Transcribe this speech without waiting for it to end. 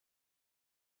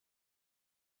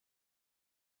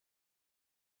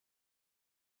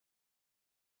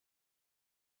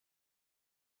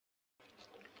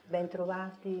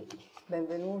Bentrovati,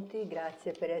 benvenuti,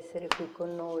 grazie per essere qui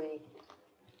con noi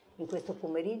in questo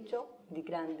pomeriggio di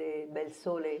grande bel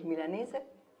sole milanese.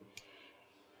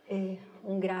 E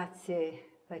un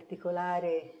grazie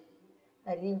particolare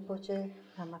a Rinpoche,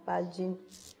 a Lama Paljin,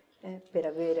 per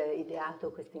aver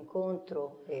ideato questo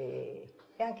incontro e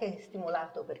anche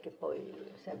stimolato, perché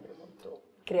poi è sempre molto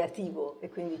creativo e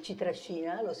quindi ci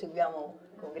trascina, lo seguiamo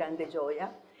con grande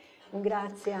gioia. Un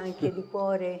grazie anche di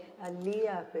cuore a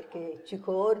Lia perché ci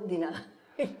coordina,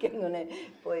 che non è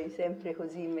poi sempre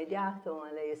così immediato, ma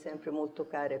lei è sempre molto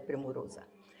cara e premurosa.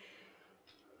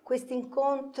 Questo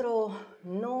incontro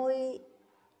noi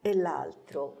e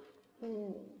l'altro.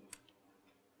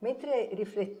 Mentre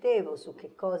riflettevo su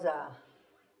che cosa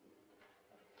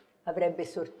avrebbe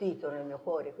sortito nel mio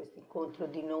cuore questo incontro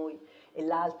di noi e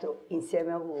l'altro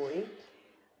insieme a voi,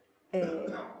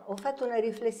 ho fatto una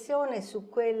riflessione su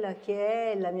quella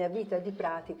che è la mia vita di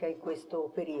pratica in questo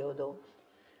periodo,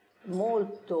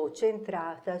 molto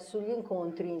centrata sugli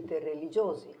incontri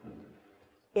interreligiosi.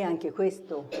 E anche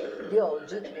questo di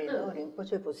oggi, credo,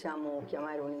 Rinpoche, possiamo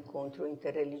chiamare un incontro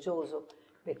interreligioso,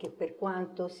 perché per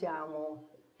quanto siamo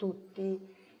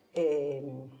tutti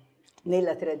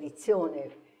nella tradizione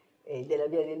della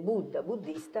via del Buddha,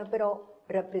 buddista, però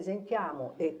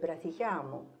rappresentiamo e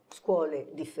pratichiamo scuole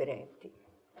differenti.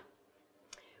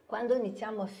 Quando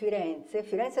iniziamo a Firenze,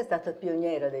 Firenze è stata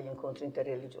pioniera degli incontri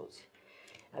interreligiosi.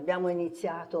 Abbiamo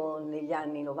iniziato negli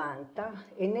anni 90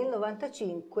 e nel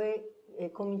 95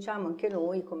 cominciamo anche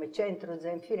noi come Centro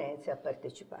Zen Firenze a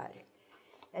partecipare.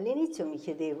 All'inizio mi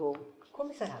chiedevo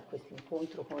come sarà questo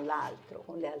incontro con l'altro,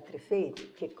 con le altre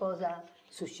fedi, che cosa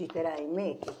susciterà in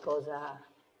me,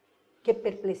 che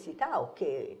perplessità o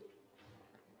che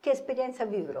esperienza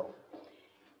vivrò.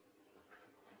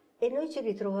 E noi ci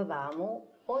ritrovavamo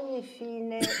ogni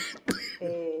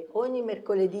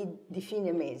mercoledì di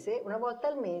fine mese, una volta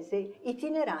al mese,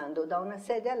 itinerando da una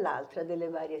sede all'altra delle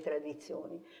varie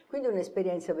tradizioni. Quindi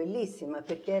un'esperienza bellissima,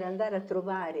 perché era andare a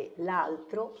trovare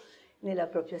l'altro nella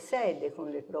propria sede, con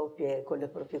le proprie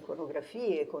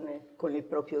iconografie, con il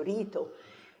proprio rito,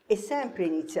 e sempre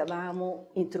iniziavamo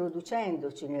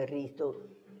introducendoci nel rito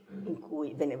in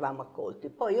cui venivamo accolti.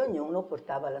 Poi ognuno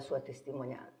portava la sua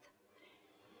testimonianza.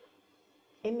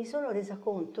 E mi sono resa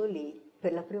conto lì,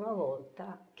 per la prima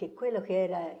volta, che quello che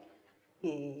era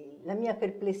la mia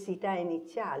perplessità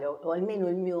iniziale, o almeno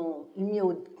il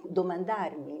mio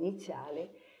domandarmi iniziale,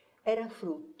 era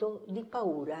frutto di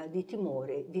paura, di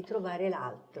timore, di trovare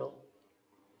l'altro,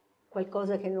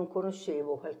 qualcosa che non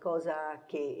conoscevo, qualcosa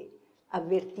che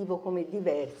avvertivo come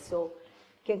diverso,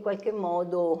 che in qualche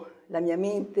modo la mia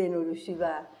mente non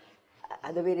riusciva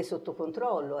ad avere sotto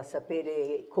controllo, a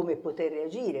sapere come poter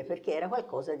reagire, perché era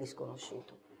qualcosa di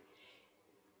sconosciuto.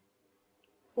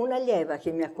 Un'allieva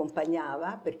che mi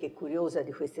accompagnava, perché curiosa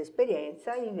di questa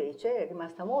esperienza, invece è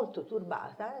rimasta molto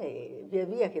turbata e via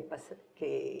via che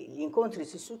gli incontri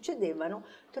si succedevano,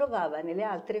 trovava nelle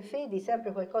altre fedi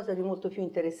sempre qualcosa di molto più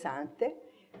interessante,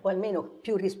 o almeno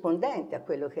più rispondente a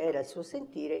quello che era il suo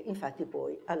sentire. Infatti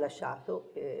poi ha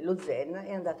lasciato lo Zen e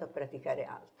è andato a praticare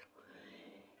altro.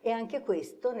 E anche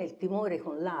questo, nel timore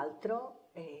con l'altro,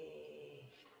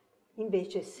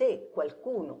 invece se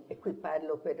qualcuno, e qui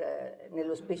parlo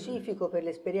nello specifico per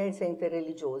l'esperienza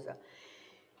interreligiosa,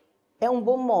 è un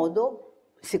buon modo,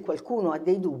 se qualcuno ha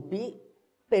dei dubbi,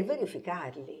 per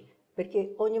verificarli.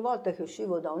 Perché ogni volta che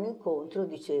uscivo da un incontro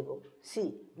dicevo,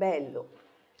 sì, bello,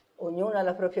 ognuno ha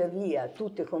la propria via,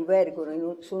 tutte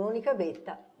convergono su un'unica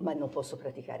vetta, ma non posso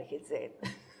praticare che Zen.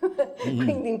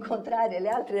 Quindi incontrare le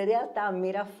altre realtà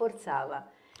mi rafforzava,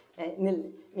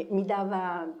 mi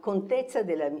dava contezza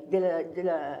della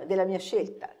mia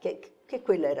scelta, che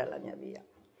quella era la mia via.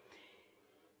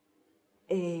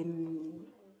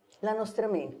 La nostra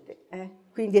mente,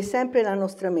 quindi è sempre la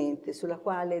nostra mente sulla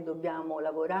quale dobbiamo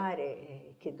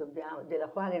lavorare, della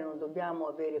quale non dobbiamo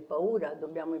avere paura,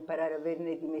 dobbiamo imparare a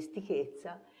averne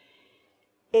dimestichezza.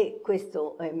 E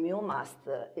questo è il mio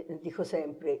must, dico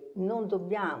sempre, non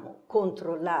dobbiamo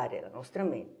controllare la nostra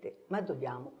mente, ma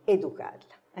dobbiamo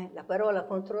educarla. La parola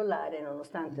controllare,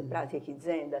 nonostante pratichi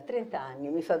Zen da 30 anni,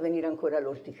 mi fa venire ancora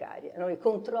l'orticaria. I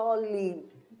controlli,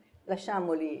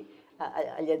 lasciamoli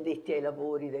agli addetti ai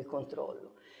lavori del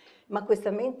controllo. Ma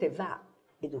questa mente va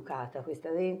educata,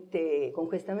 con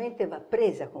questa mente va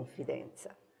presa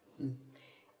confidenza.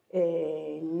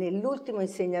 Nell'ultimo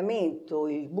insegnamento,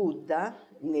 il Buddha,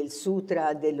 nel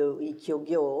Sutra dello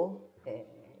Ikkyo-gyo,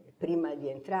 prima di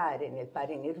entrare nel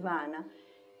parinirvana,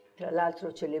 tra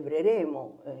l'altro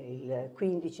celebreremo il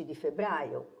 15 di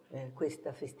febbraio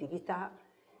questa festività,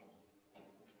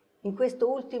 in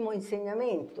questo ultimo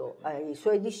insegnamento ai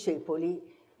suoi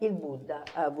discepoli il Buddha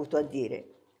ha avuto a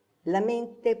dire: la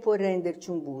mente può renderci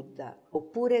un Buddha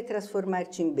oppure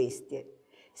trasformarci in bestie.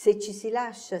 Se ci si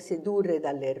lascia sedurre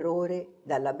dall'errore,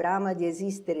 dalla brama di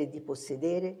esistere e di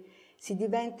possedere, si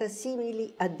diventa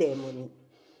simili a demoni.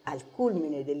 Al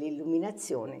culmine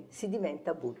dell'illuminazione si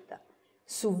diventa Buddha.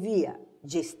 Su via,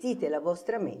 gestite la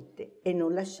vostra mente e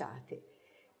non lasciate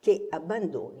che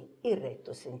abbandoni il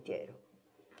retto sentiero.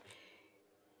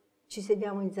 Ci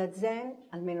sediamo in zazen,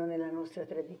 almeno nella nostra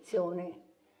tradizione,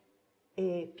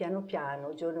 e piano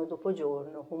piano, giorno dopo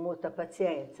giorno, con molta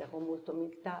pazienza, con molta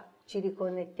umiltà, ci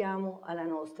riconnettiamo alla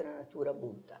nostra natura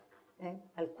Buddha,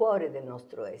 al cuore del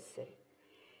nostro essere.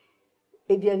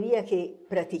 E via via che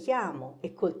pratichiamo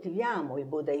e coltiviamo il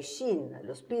Buddhaishin,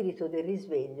 lo spirito del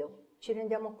risveglio, ci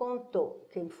rendiamo conto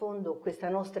che in fondo questa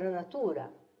nostra natura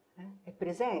è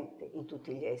presente in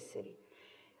tutti gli esseri.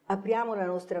 Apriamo la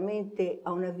nostra mente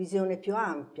a una visione più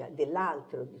ampia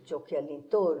dell'altro, di ciò che è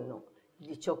all'intorno,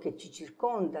 di ciò che ci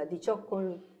circonda, di ciò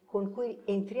con cui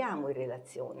entriamo in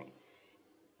relazione.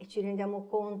 E ci rendiamo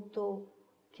conto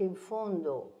che in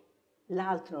fondo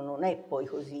l'altro non è poi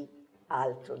così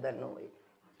altro da noi.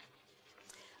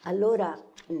 Allora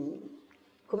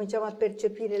cominciamo a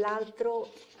percepire l'altro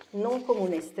non come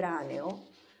un estraneo,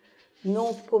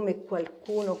 non come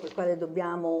qualcuno col quale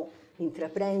dobbiamo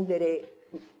intraprendere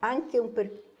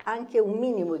anche un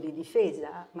minimo di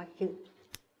difesa, ma che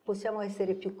possiamo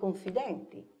essere più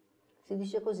confidenti. Si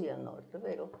dice così al nord,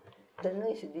 vero? Da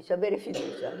noi si dice avere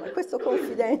fiducia, ma questo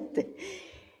confidente.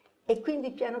 E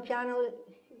quindi piano piano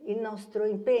il nostro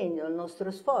impegno, il nostro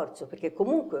sforzo, perché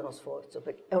comunque è uno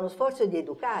sforzo di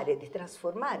educare, di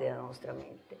trasformare la nostra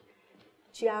mente,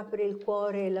 ci apre il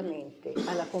cuore e la mente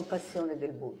alla compassione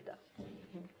del Buddha.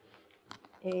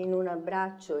 E in un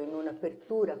abbraccio, in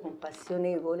un'apertura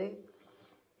compassionevole,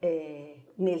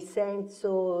 nel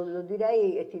senso, lo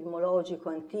direi, etimologico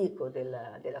antico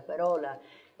della parola,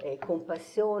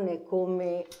 compassione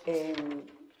come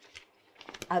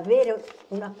avere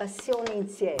una passione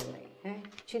insieme.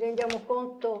 Ci rendiamo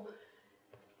conto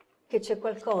che c'è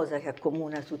qualcosa che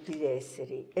accomuna tutti gli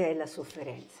esseri, e è la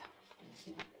sofferenza.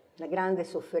 La grande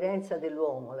sofferenza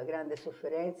dell'uomo, la grande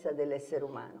sofferenza dell'essere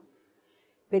umano.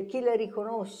 Per chi la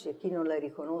riconosce, chi non la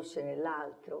riconosce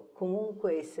nell'altro,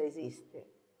 comunque essa esiste.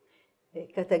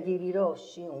 Katagiri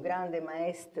Roshi, un grande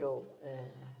maestro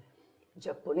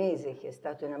giapponese che è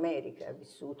stato in America, ha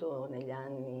vissuto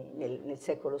nel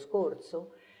secolo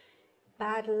scorso,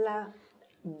 parla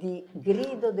di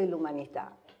grido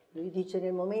dell'umanità. Lui dice: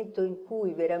 nel momento in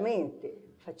cui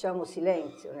veramente facciamo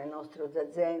silenzio nel nostro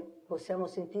zazen, possiamo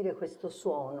sentire questo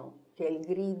suono che è il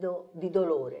grido di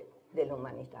dolore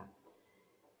dell'umanità,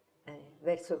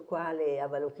 verso il quale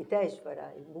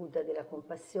Avalokiteshvara, il Buddha della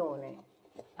compassione,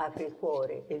 apre il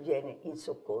cuore e viene in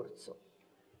soccorso.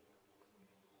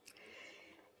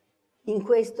 In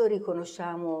questo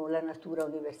riconosciamo la natura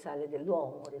universale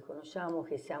dell'uomo, riconosciamo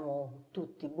che siamo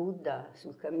tutti Buddha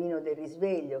sul cammino del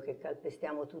risveglio, che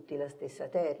calpestiamo tutti la stessa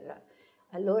terra.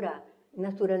 Allora,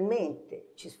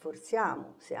 naturalmente, ci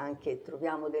sforziamo, se anche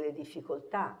troviamo delle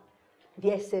difficoltà,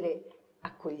 di essere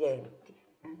accoglienti,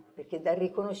 perché dal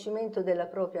riconoscimento della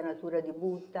propria natura di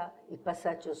Buddha, il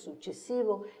passaggio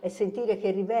successivo è sentire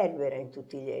che riverbera in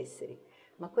tutti gli esseri.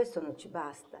 Ma questo non ci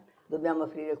basta, dobbiamo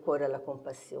aprire il cuore alla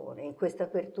compassione. In questa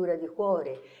apertura di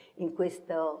cuore, in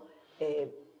questo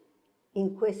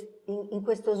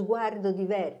sguardo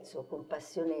diverso,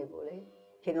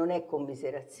 compassionevole, che non è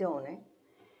commiserazione,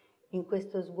 in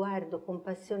questo sguardo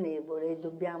compassionevole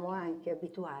dobbiamo anche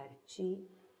abituarci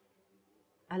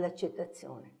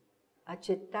all'accettazione,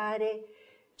 accettare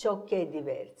ciò che è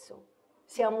diverso.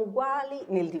 Siamo uguali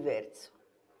nel diverso.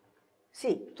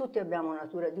 Sì, tutti abbiamo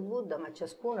natura di Buddha, ma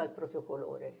ciascuno ha il proprio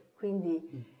colore.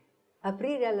 Quindi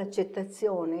aprire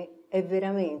all'accettazione è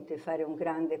veramente fare un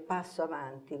grande passo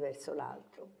avanti verso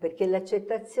l'altro, perché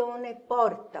l'accettazione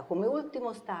porta come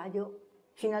ultimo stadio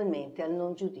finalmente al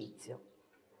non giudizio.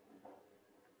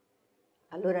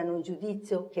 Allora non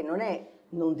giudizio che non è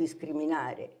non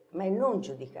discriminare, ma è non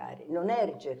giudicare, non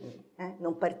ergermi,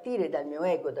 non partire dal mio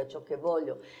ego, da ciò che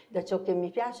voglio, da ciò che mi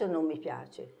piace o non mi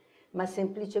piace, ma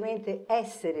semplicemente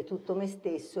essere tutto me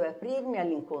stesso e aprirmi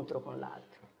all'incontro con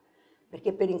l'altro.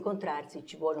 Perché per incontrarsi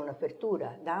ci vuole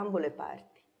un'apertura da ambo le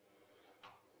parti.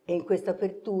 E in questa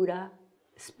apertura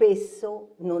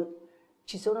spesso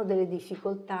ci sono delle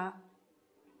difficoltà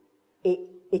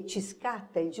e ci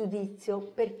scatta il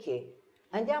giudizio. Perché?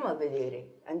 Andiamo a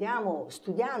vedere, andiamo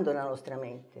studiando la nostra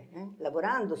mente,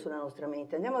 lavorando sulla nostra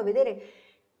mente, andiamo a vedere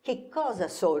che cosa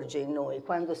sorge in noi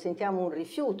quando sentiamo un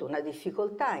rifiuto, una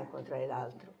difficoltà a incontrare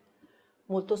l'altro.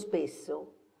 Molto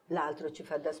spesso l'altro ci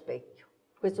fa da specchio.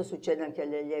 Questo succede anche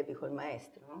agli allievi col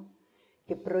maestro, no?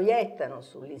 Che proiettano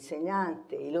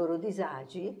sull'insegnante i loro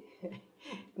disagi,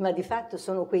 ma di fatto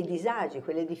sono quei disagi,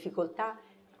 quelle difficoltà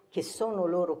che sono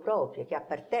loro proprie, che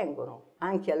appartengono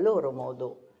anche al loro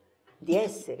modo di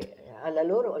essere,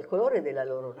 al colore della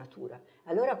loro natura.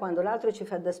 Allora quando l'altro ci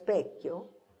fa da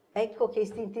specchio, ecco che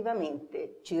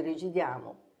istintivamente ci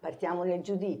rigidiamo, partiamo nel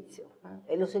giudizio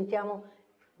e lo sentiamo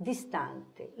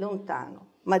distante,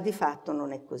 lontano, ma di fatto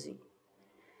non è così.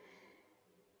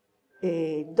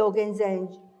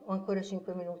 Dogenzenji, ho ancora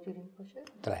 5 minuti, Rinpoche?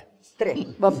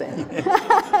 3, va bene.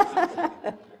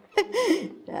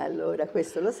 Allora,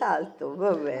 questo lo salto,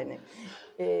 va bene.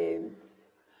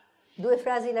 2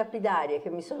 frasi lapidarie che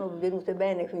mi sono venute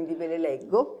bene, quindi ve le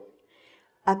leggo.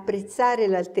 Apprezzare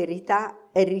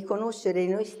l'alterità è riconoscere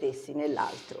noi stessi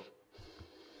nell'altro.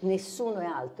 Nessuno è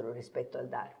altro rispetto al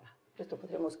Dharma. Questo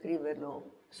potremmo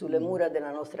scriverlo sulle mura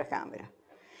della nostra camera.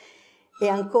 E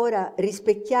ancora,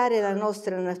 rispecchiare la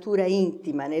nostra natura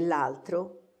intima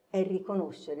nell'altro è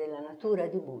riconoscere la natura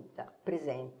di Buddha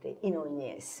presente in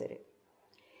ogni essere.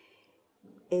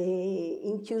 E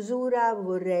in chiusura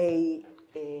vorrei,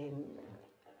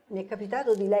 mi è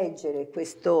capitato di leggere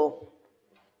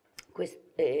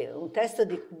un testo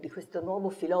di questo nuovo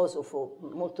filosofo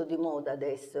molto di moda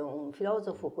adesso, un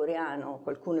filosofo coreano,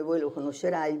 qualcuno di voi lo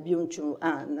conoscerà, il Byung-Chul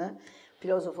Han,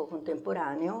 filosofo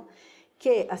contemporaneo,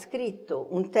 che ha scritto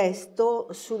un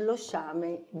testo sullo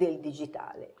sciame del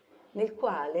digitale, nel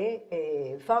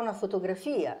quale fa una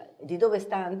fotografia di dove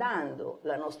sta andando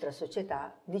la nostra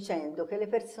società, dicendo che le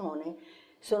persone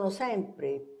sono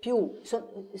sempre più,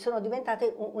 sono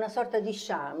diventate una sorta di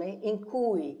sciame in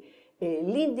cui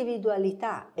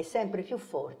l'individualità è sempre più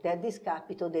forte a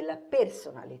discapito della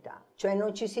personalità, cioè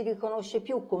non ci si riconosce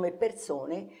più come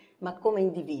persone ma come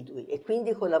individui e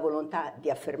quindi con la volontà di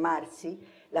affermarsi,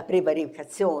 la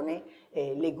prevaricazione,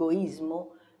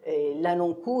 l'egoismo, la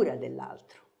non cura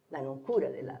dell'altro,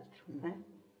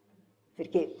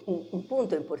 Perché un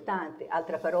punto importante,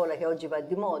 altra parola che oggi va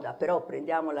di moda, però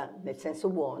prendiamola nel senso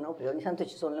buono, perché ogni tanto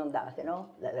ci sono le ondate,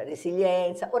 no? La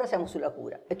resilienza, ora siamo sulla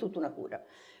cura, è tutta una cura.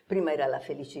 Prima era la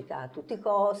felicità a tutti i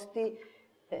costi,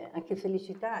 anche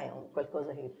felicità è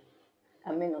qualcosa che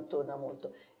a me non torna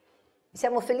molto.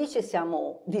 Siamo felici e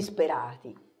siamo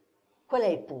disperati. Qual è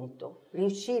il punto?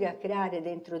 Riuscire a creare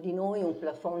dentro di noi un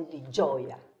plafond di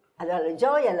gioia. Allora la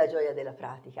gioia è la gioia della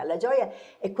pratica, la gioia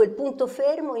è quel punto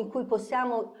fermo in cui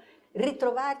possiamo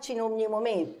ritrovarci in ogni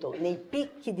momento, nei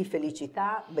picchi di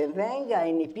felicità, ben venga,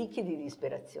 e nei picchi di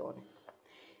disperazione.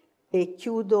 E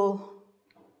chiudo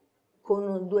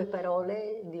con 2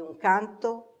 parole di un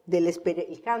canto,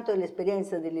 il canto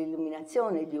dell'esperienza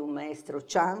dell'illuminazione di un maestro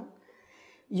Chan,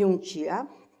 Yun Chia.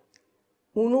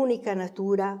 Un'unica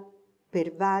natura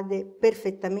pervade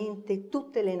perfettamente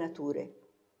tutte le nature.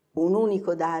 Un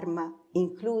unico Dharma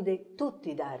include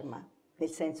tutti i Dharma, nel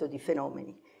senso di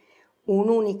fenomeni.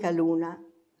 Un'unica luna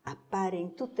appare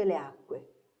in tutte le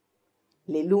acque.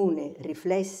 Le lune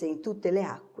riflesse in tutte le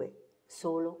acque,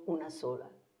 solo una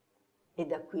sola. E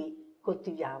da qui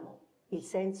coltiviamo il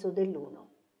senso dell'uno.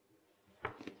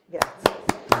 Grazie.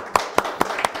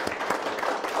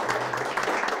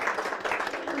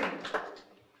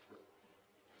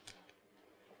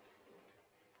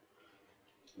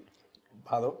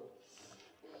 Vado.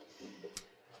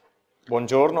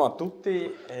 Buongiorno a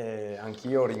tutti,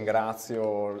 anch'io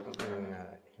ringrazio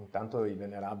intanto i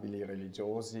venerabili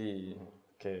religiosi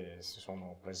che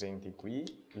sono presenti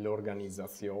qui,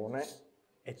 l'organizzazione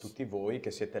e tutti voi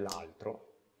che siete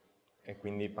l'altro, e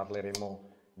quindi parleremo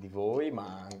di voi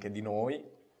ma anche di noi.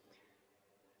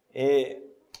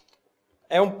 E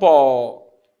è un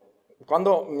po',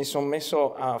 quando mi sono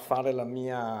messo a fare la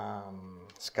mia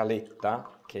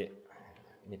scaletta, che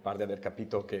mi pare di aver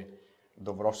capito che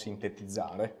dovrò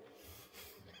sintetizzare,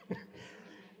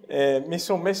 mi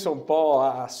sono messo un po'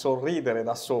 a sorridere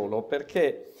da solo,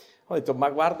 perché ho detto, ma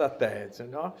guarda te, cioè,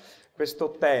 no?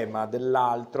 Questo tema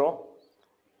dell'altro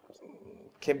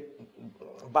che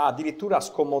va addirittura a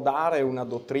scomodare una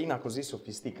dottrina così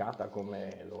sofisticata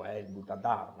come lo è il Buddha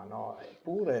Dharma, no?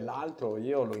 Eppure l'altro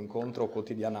io lo incontro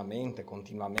quotidianamente,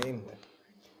 continuamente,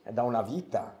 è da una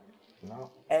vita,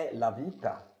 no? È la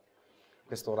vita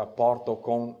questo rapporto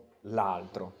con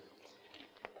l'altro.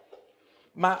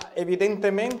 Ma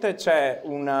evidentemente c'è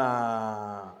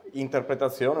una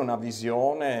interpretazione, una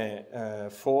visione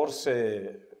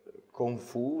forse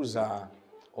confusa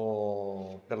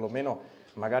o perlomeno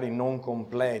magari non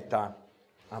completa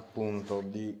appunto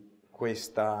di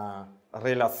questa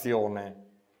relazione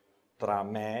tra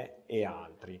me e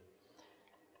altri.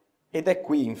 Ed è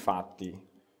qui infatti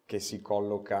che si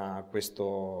colloca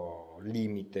questo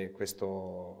limite,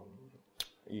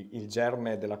 il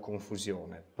germe della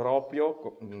confusione,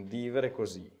 proprio vivere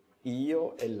così,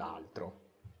 io e l'altro.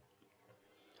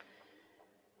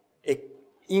 E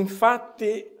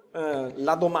infatti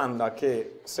la domanda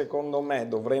che secondo me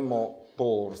dovremmo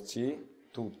porci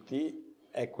tutti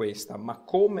è questa: ma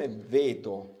come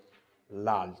vedo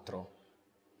l'altro?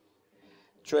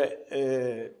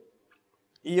 Cioè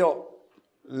io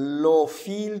lo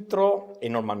filtro, e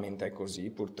normalmente è così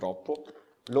purtroppo,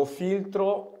 lo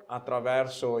filtro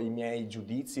attraverso i miei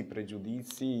giudizi,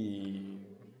 pregiudizi,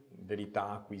 verità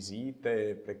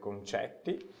acquisite,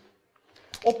 preconcetti,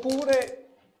 oppure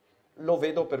lo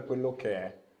vedo per quello che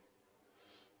è.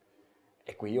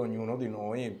 E qui ognuno di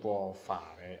noi può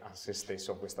fare a se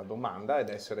stesso questa domanda ed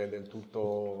essere del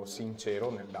tutto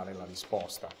sincero nel dare la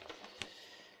risposta.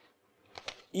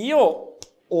 Io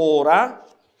ora,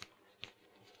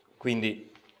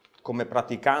 quindi come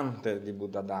praticante di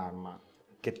Buddha Dharma,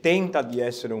 che tenta di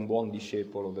essere un buon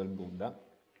discepolo del Buddha,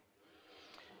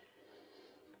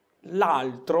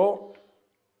 l'altro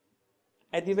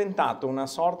è diventato una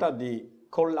sorta di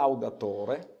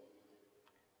collaudatore,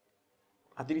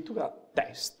 addirittura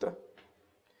test,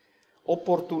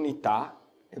 opportunità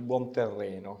e buon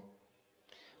terreno.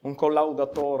 Un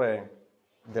collaudatore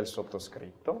del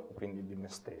sottoscritto, quindi di me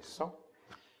stesso,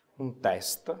 un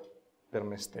test per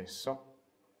me stesso,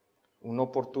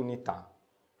 un'opportunità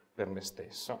per me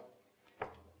stesso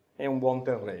e un buon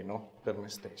terreno per me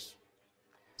stesso.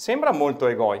 Sembra molto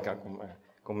egoica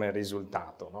come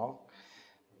risultato, no?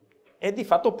 E di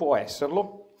fatto può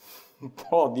esserlo,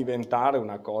 può diventare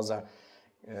una cosa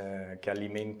che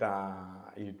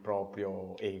alimenta il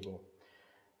proprio ego.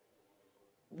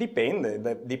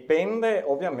 Dipende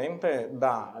ovviamente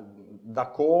da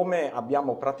come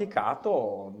abbiamo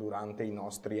praticato durante i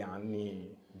nostri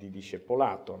anni di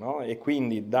discepolato, no? E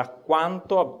quindi da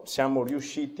quanto siamo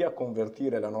riusciti a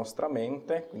convertire la nostra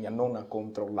mente, quindi a non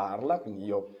controllarla, quindi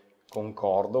io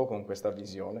concordo con questa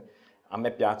visione, a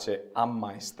me piace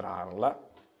ammaestrarla,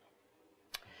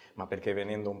 ma perché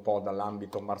venendo un po'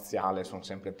 dall'ambito marziale sono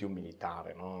sempre più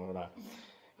militare, no?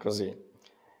 Così.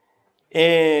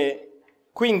 E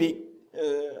quindi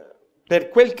per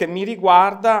quel che mi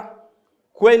riguarda,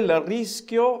 quel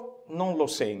rischio non lo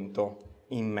sento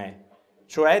in me,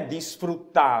 cioè di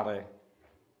sfruttare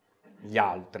gli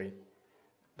altri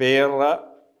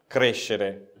per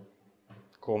crescere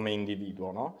come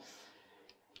individuo, no?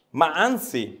 Ma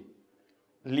anzi,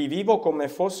 li vivo come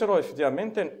fossero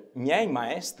effettivamente miei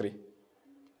maestri.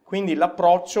 Quindi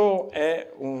l'approccio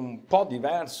è un po'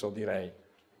 diverso, direi.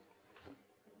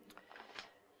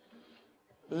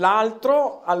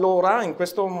 L'altro, allora, in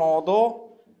questo modo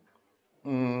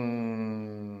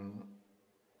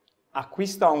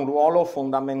acquista un ruolo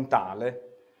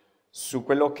fondamentale su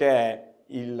quello che è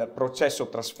il processo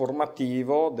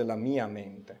trasformativo della mia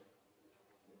mente.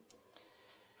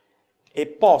 E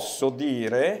posso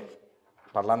dire,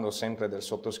 parlando sempre del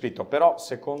sottoscritto, però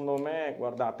secondo me,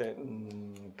 guardate,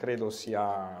 credo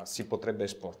si potrebbe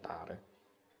esportare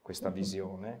questa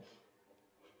visione.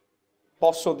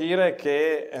 Posso dire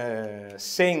che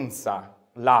senza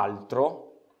l'altro,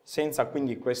 senza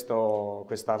quindi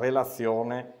questa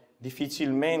relazione,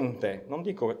 difficilmente, non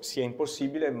dico sia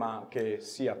impossibile, ma che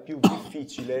sia più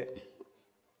difficile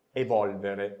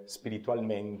evolvere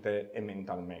spiritualmente e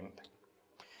mentalmente.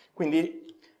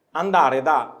 Quindi andare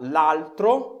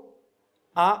dall'altro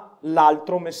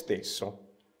all'altro me stesso,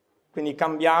 quindi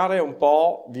cambiare un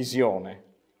po' visione,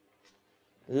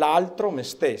 l'altro me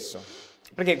stesso,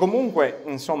 perché comunque,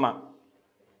 insomma,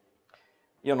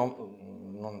 io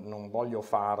non voglio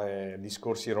fare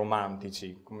discorsi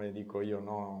romantici, come dico io,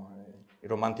 no? Il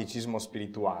romanticismo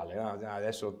spirituale,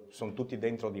 adesso sono tutti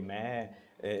dentro di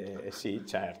me, sì,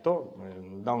 certo,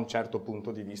 da un certo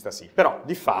punto di vista sì, però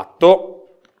di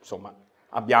fatto, insomma,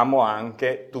 abbiamo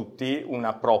anche tutti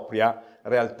una propria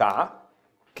realtà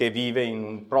che vive in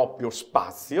un proprio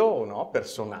spazio, no?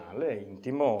 Personale,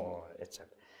 intimo, eccetera.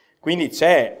 Quindi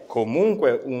c'è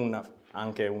comunque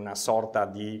anche una sorta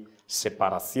di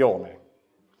separazione,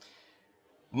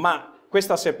 ma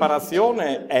questa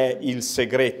separazione è il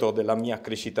segreto della mia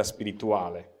crescita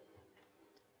spirituale.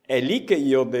 È lì che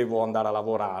io devo andare a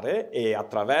lavorare e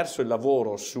attraverso il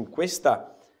lavoro su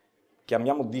questa,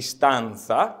 chiamiamo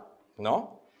distanza,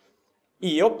 no?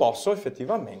 Io posso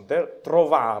effettivamente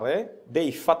trovare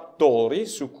dei fattori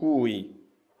su cui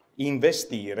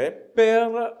investire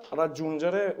per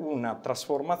raggiungere una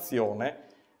trasformazione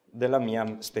della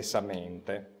mia stessa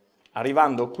mente,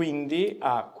 arrivando quindi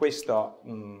a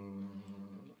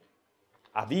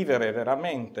vivere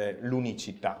veramente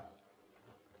l'unicità.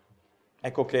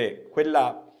 ecco che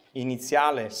quella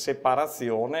iniziale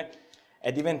separazione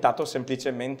è diventato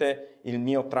semplicemente il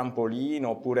mio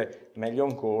trampolino, oppure meglio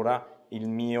ancora il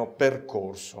mio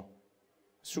percorso.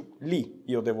 Lì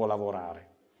io devo lavorare.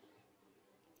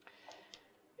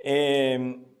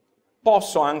 E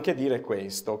posso anche dire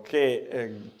questo,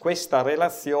 che questa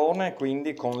relazione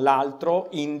quindi con l'altro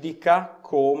indica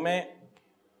come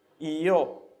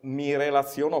io mi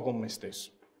relaziono con me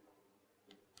stesso.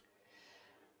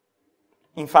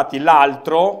 Infatti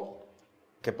l'altro,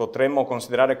 che potremmo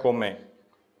considerare come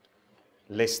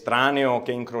l'estraneo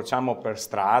che incrociamo per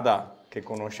strada, che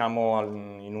conosciamo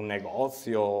in un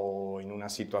negozio, in una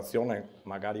situazione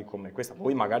magari come questa,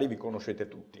 voi magari vi conoscete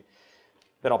tutti,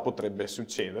 però potrebbe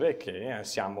succedere che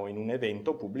siamo in un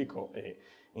evento pubblico e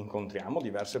incontriamo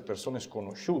diverse persone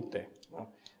sconosciute,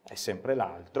 no? È sempre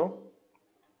l'altro.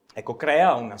 Ecco,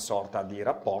 crea una sorta di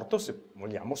rapporto, se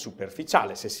vogliamo,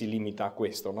 superficiale, se si limita a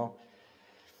questo, no?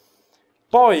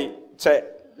 Poi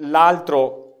c'è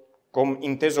l'altro,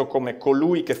 inteso come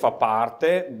colui che fa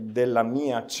parte della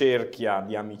mia cerchia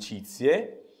di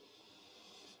amicizie,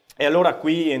 e allora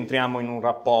qui entriamo in un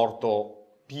rapporto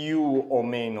più o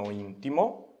meno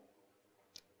intimo,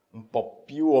 un po'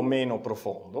 più o meno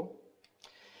profondo,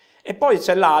 e poi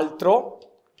c'è l'altro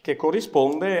che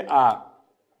corrisponde a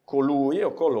colui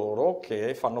o coloro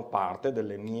che fanno parte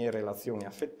delle mie relazioni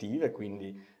affettive,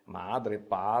 quindi madre,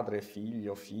 padre,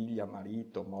 figlio, figlia,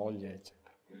 marito, moglie,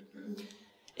 eccetera.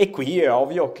 E qui è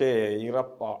ovvio che il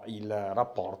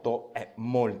rapporto è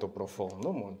molto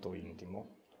profondo, molto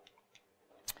intimo.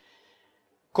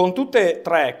 Con tutte e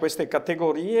tre queste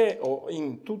categorie, o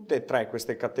in tutte e tre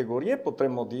queste categorie,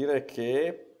 potremmo dire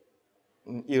che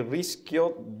il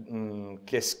rischio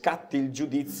che scatti il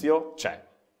giudizio c'è,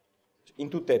 in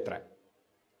tutte e tre,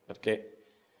 perché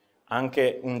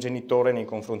anche un genitore nei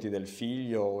confronti del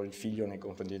figlio, o il figlio nei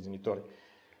confronti dei genitori,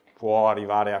 può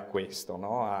arrivare a questo,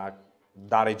 no? A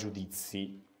dare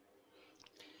giudizi.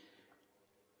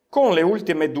 Con le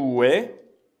ultime due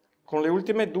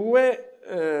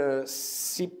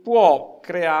si può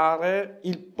creare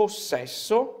il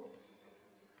possesso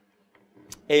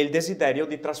e il desiderio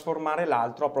di trasformare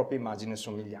l'altro a propria immagine e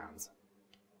somiglianza.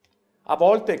 A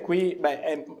volte qui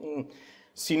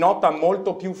si nota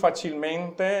molto più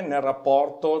facilmente nel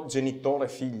rapporto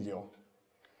genitore-figlio.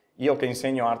 Io che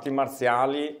insegno arti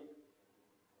marziali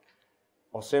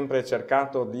ho sempre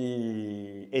cercato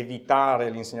di evitare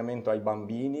l'insegnamento ai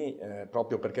bambini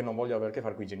proprio perché non voglio avere a che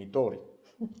fare con i genitori.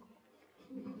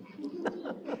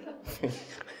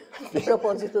 A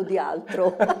proposito di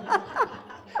altro.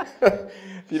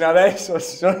 Fino adesso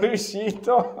ci sono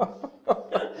riuscito,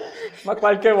 ma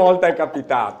qualche volta è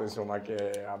capitato, insomma,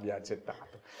 che abbia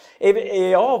accettato.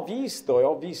 E ho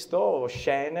visto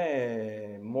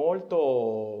scene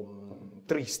molto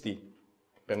tristi,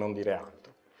 per non dire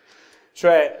altro.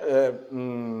 Cioè,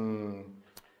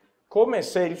 come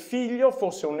se il figlio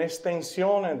fosse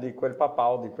un'estensione di quel papà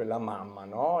o di quella mamma,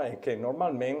 no? E che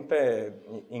normalmente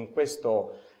in questa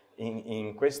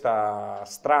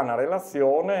strana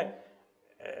relazione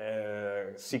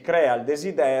si crea il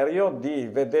desiderio di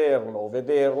vederlo o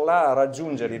vederla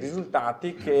raggiungere i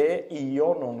risultati che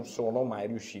io non sono mai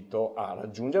riuscito a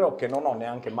raggiungere o che non ho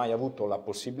neanche mai avuto la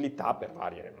possibilità, per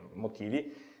vari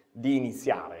motivi, di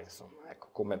iniziare, insomma, ecco,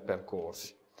 come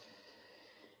percorsi.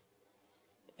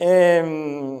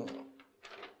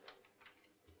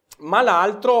 Ma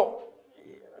l'altro,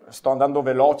 sto andando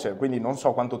veloce, quindi non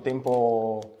so quanto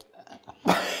tempo...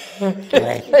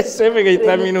 È sempre che i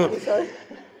 3 minuti.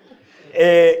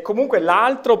 Comunque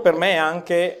l'altro per me è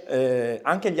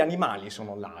anche gli animali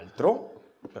sono l'altro,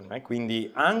 per me,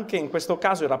 quindi anche in questo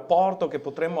caso il rapporto che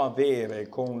potremmo avere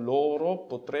con loro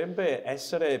potrebbe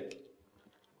essere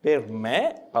per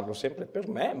me, parlo sempre per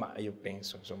me, ma io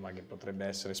penso insomma che potrebbe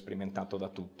essere sperimentato da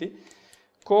tutti,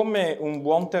 come un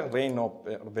buon terreno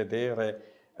per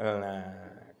vedere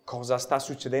cosa sta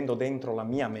succedendo dentro la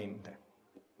mia mente.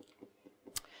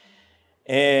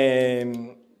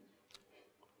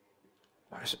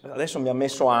 Adesso mi ha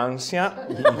messo ansia,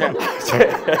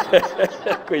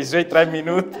 quei suoi 3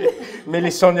 minuti me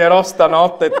li sognerò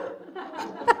stanotte.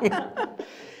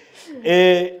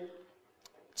 E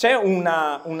c'è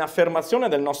un'affermazione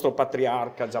del nostro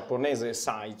patriarca giapponese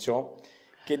Saicho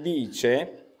che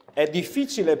dice: è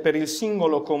difficile per il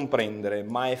singolo comprendere,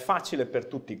 ma è facile per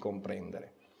tutti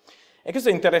comprendere. E questo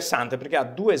è interessante perché ha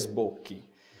 2 sbocchi.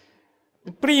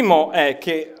 Il primo è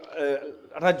che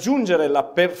raggiungere la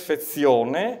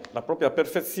perfezione, la propria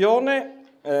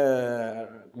perfezione,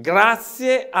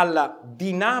 grazie alla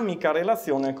dinamica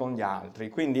relazione con gli altri,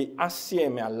 quindi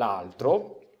assieme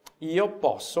all'altro io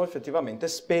posso effettivamente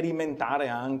sperimentare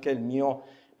anche il mio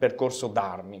percorso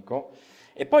dharmico.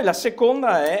 E poi la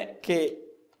seconda è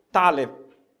che tale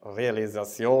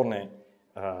realizzazione,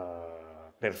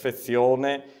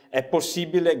 perfezione, è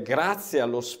possibile grazie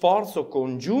allo sforzo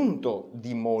congiunto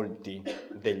di molti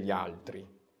degli altri.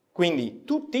 Quindi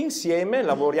tutti insieme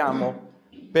lavoriamo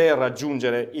per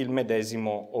raggiungere il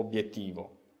medesimo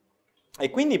obiettivo. E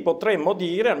quindi potremmo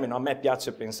dire, almeno a me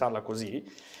piace pensarla così,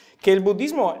 che il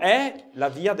buddismo è la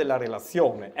via della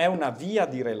relazione, è una via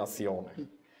di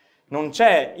relazione. Non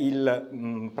c'è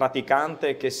il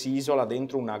praticante che si isola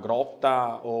dentro una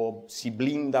grotta o si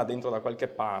blinda dentro da qualche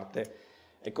parte.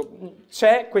 Ecco,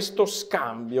 c'è questo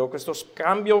scambio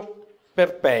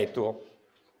perpetuo.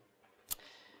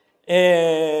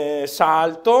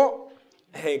 Salto,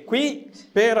 qui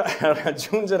per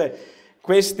raggiungere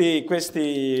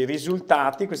questi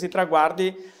risultati, questi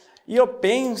traguardi, io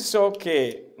penso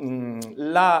che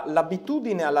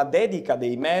l'abitudine alla dedica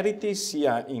dei meriti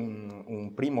sia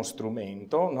un primo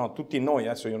strumento, no? Tutti noi,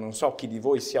 adesso io non so chi di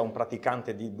voi sia un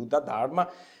praticante di Buddha Dharma,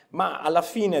 ma alla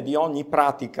fine di ogni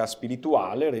pratica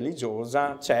spirituale,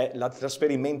 religiosa, c'è il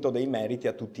trasferimento dei meriti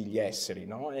a tutti gli esseri,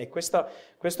 no? E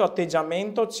questo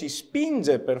atteggiamento ci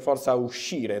spinge per forza a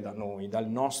uscire da noi, dal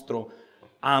nostro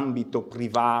ambito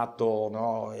privato,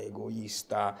 no,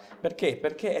 egoista. Perché?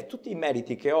 Perché tutti i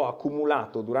meriti che ho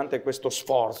accumulato durante questo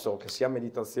sforzo, che sia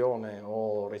meditazione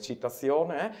o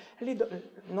recitazione,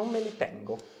 non me li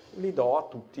tengo, li do a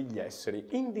tutti gli esseri,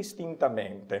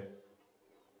 indistintamente.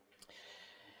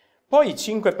 Poi i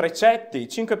 5 precetti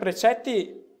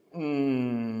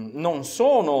non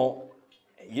sono,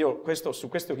 su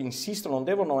questo insisto, non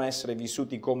devono essere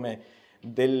vissuti come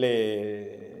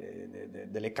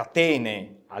delle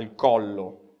catene al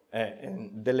collo,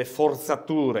 delle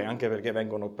forzature, anche perché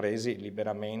vengono presi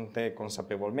liberamente e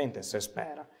consapevolmente, se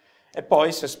spera. E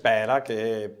poi se spera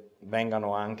che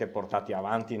vengano anche portati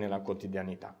avanti nella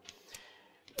quotidianità.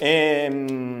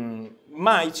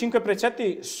 Ma i 5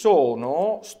 precetti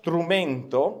sono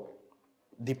strumento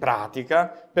di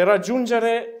pratica per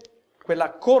raggiungere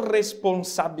quella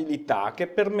corresponsabilità che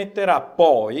permetterà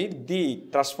poi di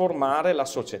trasformare la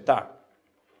società.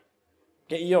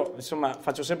 Che io, insomma,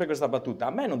 faccio sempre questa battuta.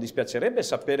 A me non dispiacerebbe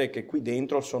sapere che qui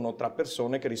dentro sono 3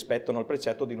 persone che rispettano il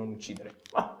precetto di non uccidere.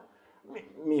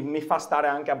 Mi fa stare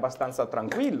anche abbastanza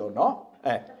tranquillo, no?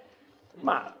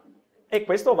 E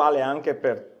questo vale anche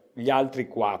per gli altri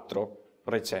 4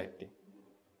 precetti.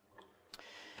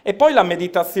 E poi la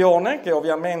meditazione, che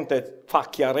ovviamente fa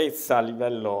chiarezza a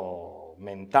livello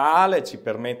mentale, ci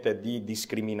permette di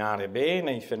discriminare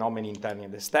bene i fenomeni interni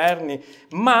ed esterni,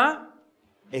 ma,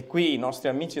 e qui i nostri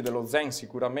amici dello Zen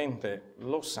sicuramente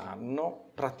lo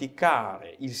sanno,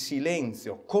 praticare il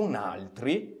silenzio con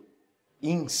altri,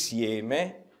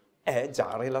 insieme, è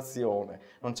già relazione,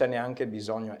 non c'è neanche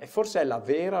bisogno, e forse è la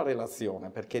vera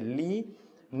relazione, perché lì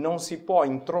non si può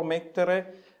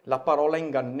intromettere la parola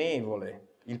ingannevole,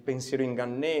 il pensiero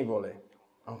ingannevole,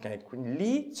 okay? Quindi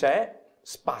lì c'è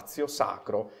spazio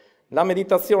sacro, la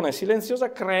meditazione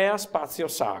silenziosa crea spazio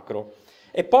sacro.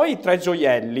 E poi i 3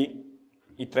 gioielli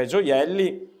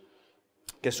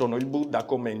che sono il Buddha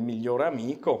come il migliore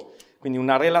amico, quindi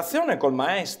una relazione col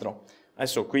Maestro.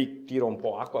 Adesso qui tiro un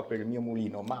po' acqua per il mio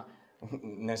mulino, ma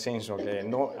nel senso che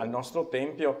al nostro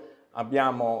tempio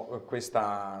abbiamo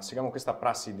questa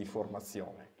prassi di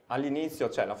formazione. All'inizio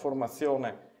c'è la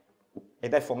formazione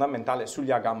ed è fondamentale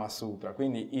sugli Agama Sutra,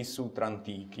 quindi i sutra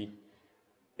antichi,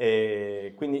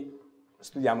 e quindi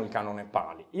studiamo il canone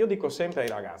Pali. Io dico sempre ai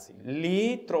ragazzi,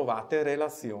 lì trovate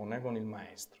relazione con il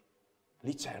Maestro,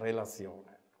 lì c'è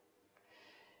relazione.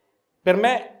 Per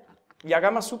me gli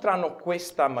Agama Sutra hanno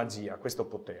questa magia, questo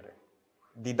potere,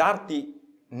 di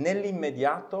darti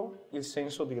nell'immediato il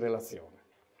senso di relazione.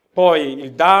 Poi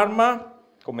il Dharma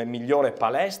come migliore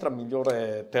palestra,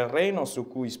 migliore terreno su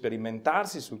cui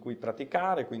sperimentarsi, su cui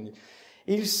praticare, quindi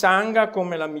il Sangha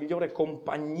come la migliore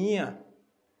compagnia,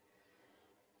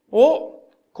 o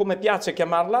come piace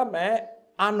chiamarla a me,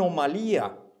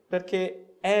 anomalia,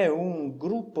 perché è un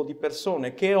gruppo di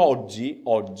persone che oggi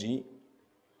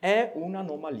è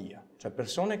un'anomalia, cioè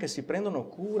persone che si prendono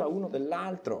cura uno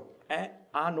dell'altro, è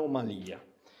anomalia.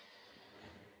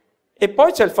 E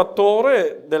poi c'è il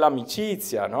fattore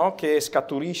dell'amicizia, no? Che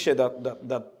scaturisce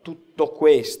da tutto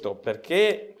questo,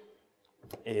 perché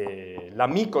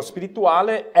l'amico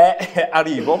spirituale è,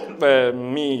 arrivo,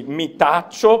 mi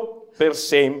taccio per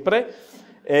sempre,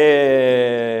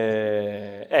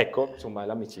 ecco, insomma, è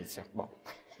l'amicizia. Boh.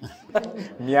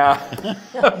 Mi ha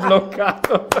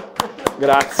bloccato,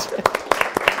 grazie.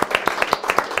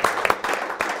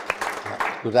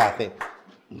 Scusate,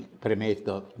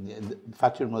 premetto,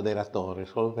 faccio il moderatore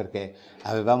solo perché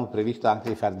avevamo previsto anche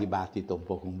di fare dibattito un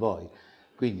po' con voi.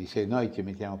 Quindi se noi ci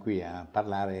mettiamo qui a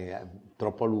parlare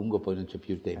troppo a lungo, poi non c'è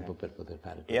più il tempo per poter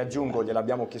fare. E aggiungo,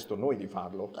 gliel'abbiamo chiesto noi di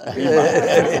farlo.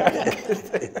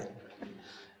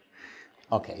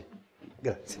 Ok.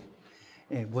 Grazie.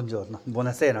 Buongiorno,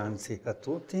 buonasera anzi a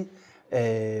tutti.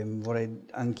 Vorrei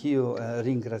anch'io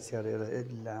ringraziare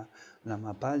la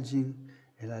Lama Paljin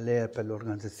e la Lea per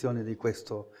l'organizzazione di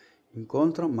questo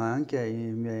incontro, ma anche ai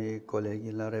miei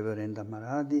colleghi, la reverenda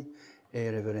Marradi e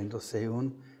il reverendo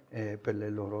Seiun, per le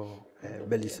loro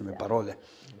bellissime parole.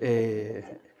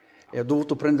 E ho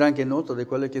dovuto prendere anche nota di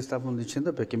quello che stavano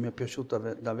dicendo perché mi è piaciuto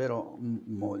davvero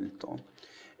molto.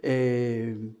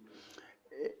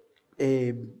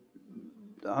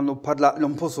 Hanno parlato,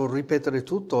 non posso ripetere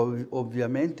tutto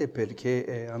ovviamente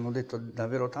perché hanno detto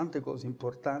davvero tante cose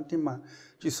importanti, ma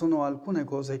ci sono alcune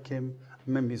cose che a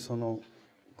me mi sono,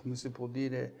 come si può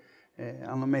dire,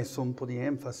 hanno messo un po' di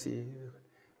enfasi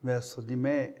verso di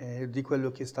me e di quello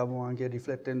che stavo anche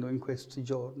riflettendo in questi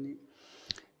giorni.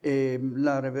 E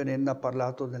la reverenda ha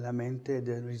parlato della mente e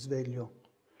del risveglio,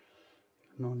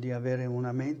 no? Di avere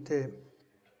una mente,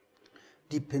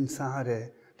 di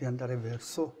pensare, di andare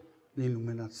verso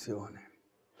l'illuminazione.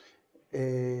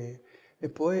 E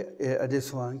poi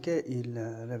adesso anche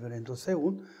il reverendo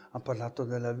Seiun ha parlato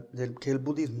che il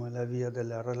buddismo è la via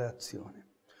della relazione.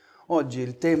 Oggi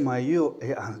il tema è io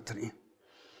e altri.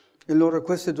 E allora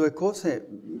queste due cose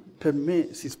per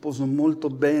me si sposano molto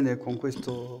bene con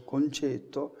questo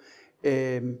concetto,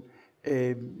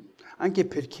 anche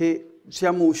perché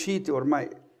siamo usciti ormai,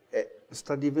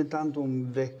 sta diventando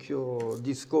un vecchio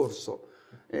discorso,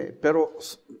 però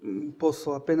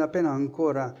posso appena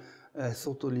ancora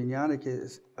sottolineare che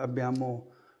abbiamo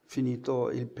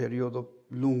finito il periodo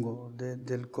lungo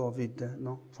del Covid,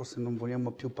 no? Forse non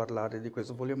vogliamo più parlare di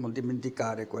questo, vogliamo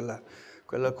dimenticare quella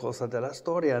cosa della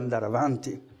storia e andare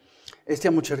avanti. E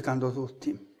stiamo cercando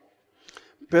tutti.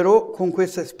 Però con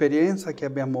questa esperienza che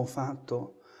abbiamo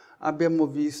fatto, abbiamo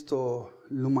visto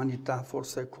l'umanità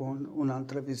forse con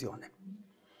un'altra visione.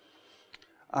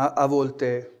 A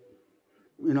volte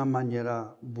in una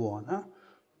maniera buona,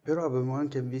 però abbiamo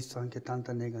anche visto anche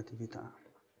tanta negatività.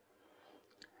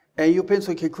 E io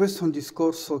penso che questo è un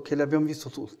discorso che l'abbiamo visto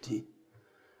tutti,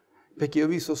 perché ho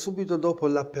visto subito dopo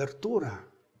l'apertura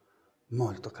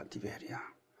molta cattiveria,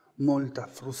 molta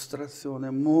frustrazione,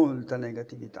 molta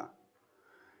negatività.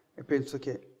 E penso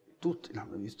che tutti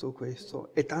hanno visto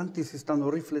questo e tanti si stanno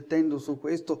riflettendo su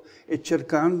questo e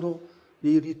cercando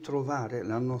di ritrovare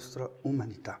la nostra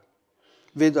umanità.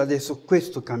 Vedo adesso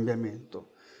questo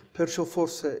cambiamento, perciò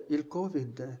forse il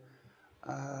Covid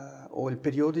o il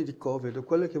periodo di Covid,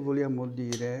 quello che vogliamo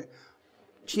dire,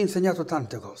 ci ha insegnato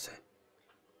tante cose.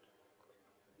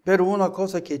 Però una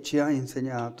cosa che ci ha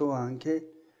insegnato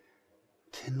anche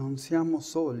che non siamo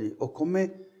soli, o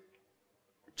come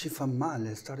ci fa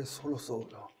male stare solo.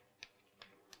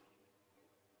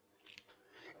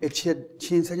 E ci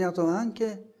ha insegnato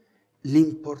anche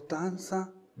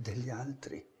l'importanza degli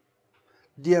altri,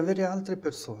 di avere altre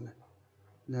persone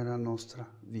nella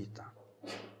nostra vita.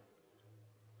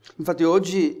 Infatti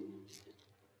oggi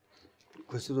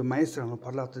questi due maestri hanno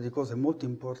parlato di cose molto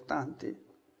importanti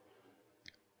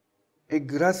e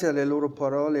grazie alle loro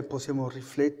parole possiamo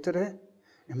riflettere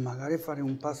e magari fare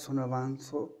un passo in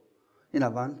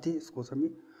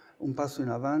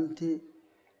avanti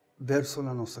verso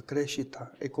la nostra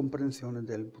crescita e comprensione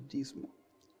del buddismo.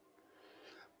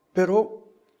 Però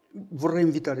vorrei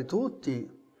invitare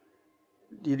tutti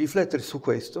di riflettere su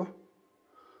questo,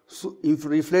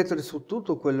 riflettere su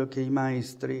tutto quello che i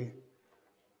maestri,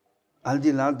 al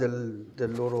di là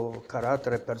del loro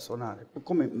carattere personale,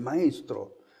 come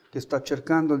maestro che sta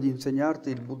cercando di insegnarti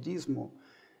il buddismo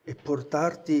e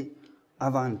portarti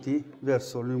avanti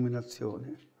verso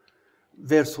l'illuminazione,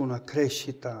 verso una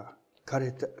crescita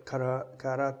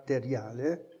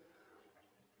caratteriale,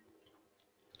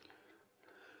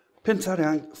 pensare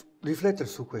anche, riflettere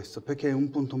su questo, perché è un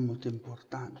punto molto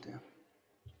importante.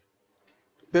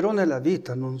 Però nella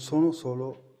vita non sono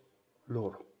solo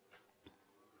loro,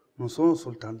 non sono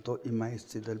soltanto i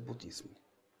maestri del buddismo.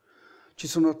 Ci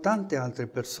sono tante altre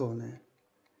persone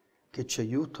che ci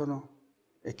aiutano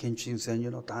e che ci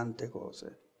insegnano tante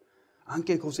cose,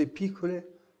 anche cose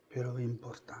piccole però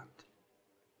importanti.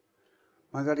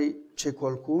 Magari c'è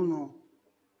qualcuno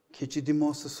che ci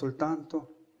dimostra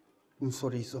soltanto un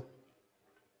sorriso,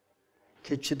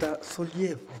 che ci dà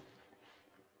sollievo,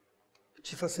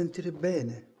 ci fa sentire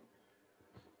bene,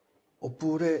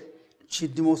 oppure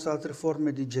ci dimostra altre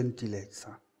forme di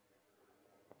gentilezza,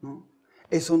 no?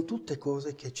 E sono tutte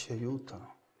cose che ci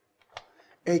aiutano.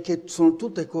 e che sono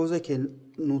tutte cose che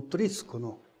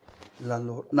nutriscono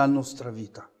la nostra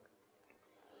vita.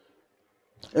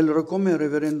 E allora, come il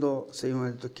reverendo Seiun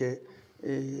ha detto che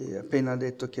appena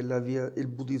detto che il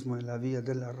buddismo è la via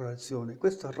della relazione,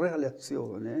 questa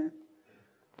relazione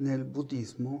nel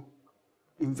buddismo,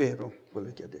 in vero,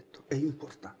 quello che ha detto, è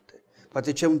importante.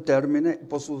 Infatti c'è un termine,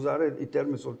 posso usare i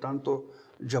termini soltanto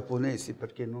giapponesi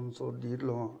perché non so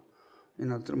dirlo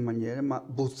in altre maniere, ma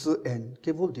butsu-en,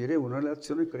 che vuol dire una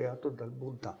relazione creata dal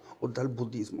Buddha o dal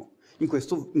buddismo. In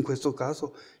questo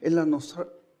caso è la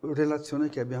nostra relazione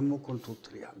che abbiamo con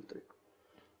tutti gli altri.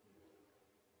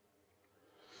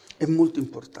 È molto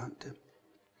importante.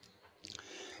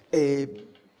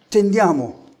 E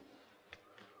tendiamo,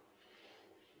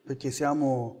 perché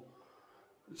siamo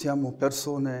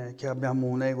persone che abbiamo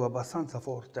un ego abbastanza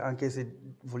forte, anche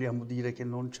se vogliamo dire che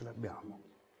non ce l'abbiamo.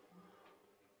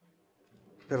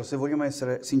 Però se vogliamo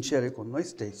essere sinceri con noi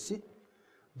stessi,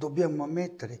 dobbiamo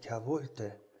ammettere che a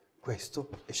volte questo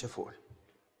esce fuori.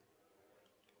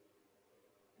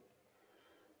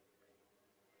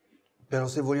 Però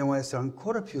se vogliamo essere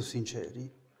ancora più sinceri,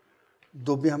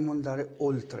 dobbiamo andare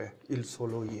oltre il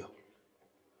solo io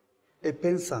e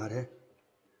pensare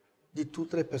di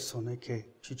tutte le persone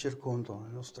che ci circondano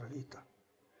nella nostra vita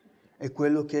e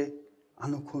quello che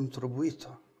hanno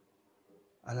contribuito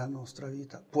alla nostra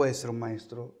vita. Può essere un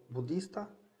maestro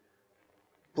buddista,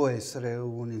 può essere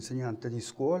un insegnante di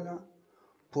scuola,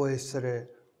 può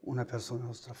essere una persona della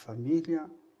nostra famiglia,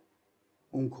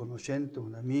 un conoscente,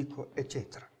 un amico,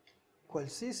 eccetera.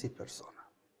 Qualsiasi persona.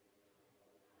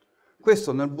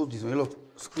 Questo nel buddismo,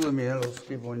 lo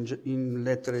scrivo in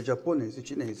lettere giapponesi,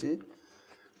 cinesi,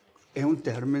 è un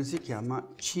termine, si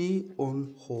chiama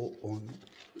Chi-on-ho-on.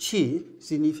 Chi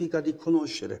significa di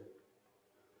conoscere,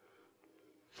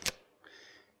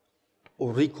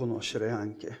 o riconoscere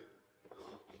anche.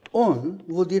 On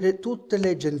vuol dire tutte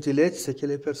le gentilezze che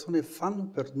le persone fanno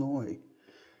per noi,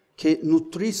 che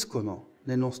nutriscono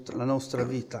la nostra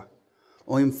vita,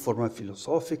 o in forma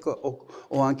filosofica,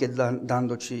 o anche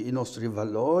dandoci i nostri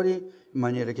valori, in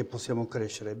maniera che possiamo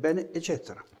crescere bene,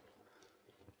 eccetera.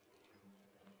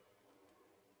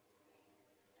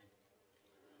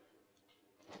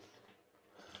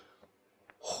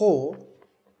 Ho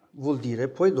vuol dire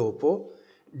poi dopo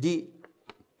di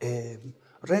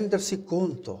rendersi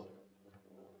conto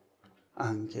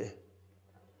anche,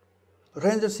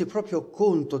 rendersi proprio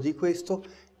conto di questo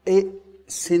e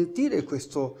sentire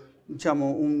questo,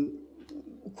 diciamo,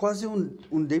 quasi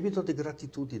un debito di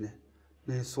gratitudine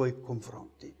nei suoi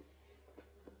confronti.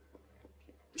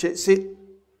 Cioè, se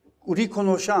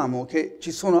riconosciamo che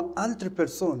ci sono altre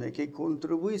persone che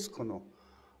contribuiscono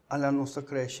alla nostra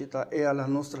crescita e alla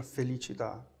nostra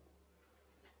felicità,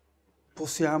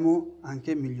 possiamo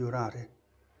anche migliorare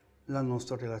la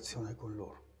nostra relazione con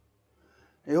loro.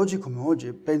 E oggi come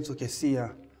oggi penso che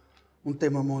sia un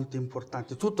tema molto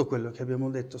importante. Tutto quello che abbiamo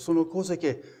detto sono cose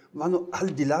che vanno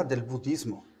al di là del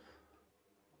buddismo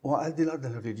o al di là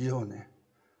della religione,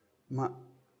 ma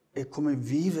è come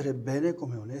vivere bene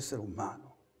come un essere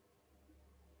umano.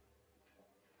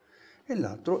 E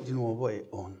l'altro di nuovo è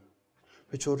on,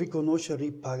 perciò riconoscere,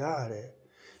 ripagare.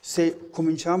 Se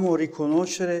cominciamo a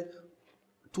riconoscere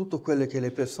tutto quello che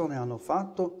le persone hanno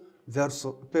fatto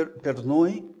per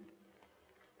noi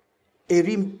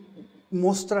e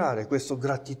mostrare questa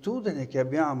gratitudine che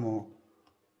abbiamo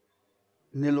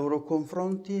nei loro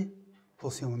confronti,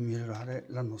 possiamo migliorare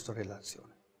la nostra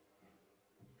relazione.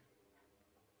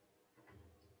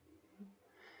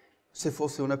 Se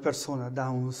fosse una persona dà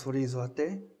un sorriso a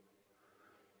te,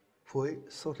 puoi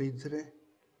sorridere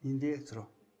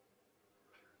indietro.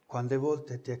 Quante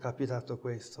volte ti è capitato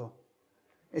questo?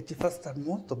 E ti fa star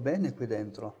molto bene qui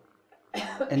dentro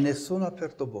e nessuno ha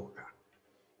aperto bocca.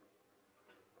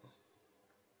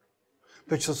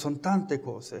 Perciò sono tante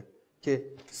cose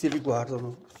che si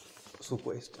riguardano su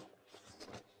questo.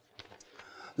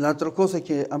 L'altra cosa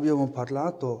che abbiamo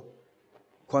parlato,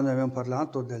 quando abbiamo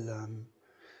parlato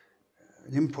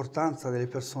dell'importanza delle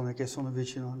persone che sono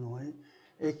vicino a noi,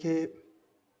 è che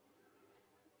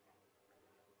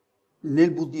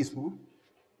nel buddismo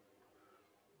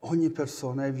ogni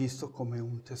persona è vista come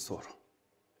un tesoro.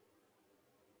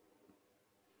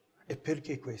 E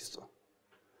perché questo?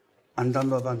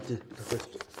 Andando avanti da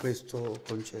questo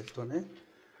concetto,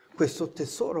 questo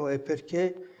tesoro è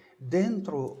perché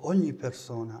dentro ogni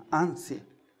persona, anzi,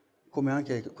 come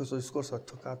anche questo discorso ha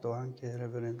toccato anche il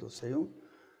reverendo Seiun,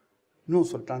 non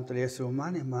soltanto gli esseri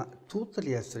umani, ma tutti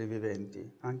gli esseri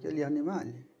viventi, anche gli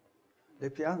animali,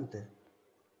 le piante,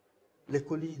 le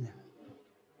colline,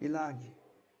 i laghi,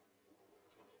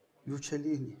 gli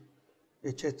uccellini,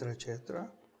 eccetera,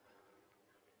 eccetera,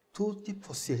 tutti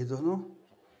possiedono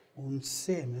un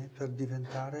seme per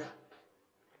diventare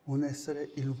un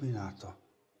essere illuminato,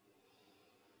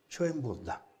 cioè un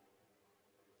Buddha.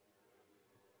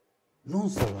 Non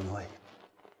solo noi.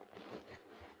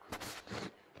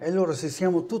 E allora se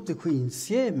siamo tutti qui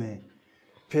insieme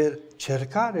per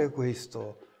cercare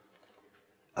questo,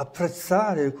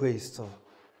 apprezzare questo,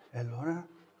 e allora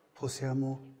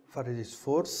possiamo fare gli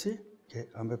sforzi, che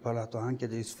abbiamo parlato anche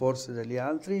degli sforzi degli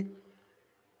altri,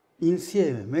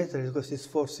 insieme, mettere questi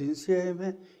sforzi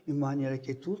insieme in maniera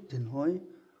che tutti noi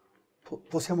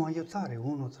possiamo aiutare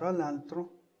uno tra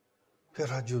l'altro per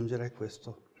raggiungere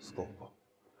questo scopo,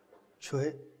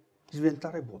 cioè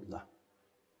diventare Buddha,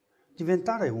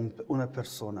 diventare una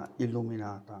persona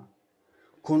illuminata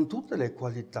con tutte le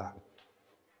qualità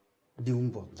di un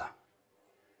Buddha.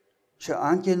 Cioè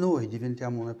anche noi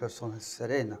diventiamo una persona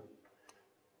serena,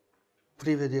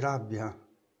 prive di rabbia,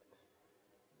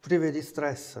 prive di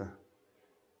stress,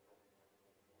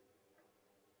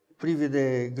 prive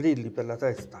di grilli per la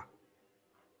testa.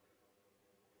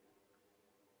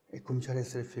 E cominciare a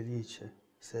essere felice,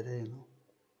 sereno,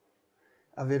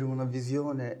 avere una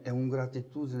visione e una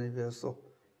gratitudine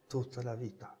verso tutta la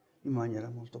vita in maniera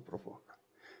molto profonda.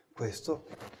 Questo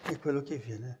è quello che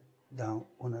viene da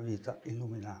una vita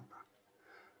illuminata.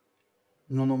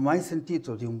 Non ho mai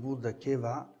sentito di un Buddha che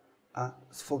va a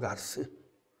sfogarsi.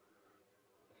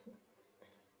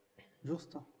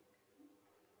 Giusto?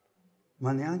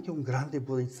 Ma neanche un grande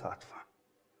bodhisattva.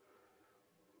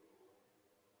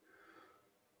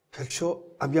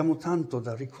 Perciò abbiamo tanto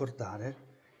da ricordare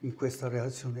in questa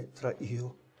relazione tra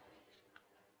io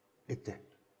e te,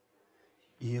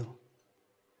 io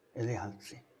e gli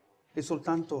altri. E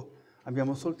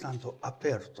abbiamo soltanto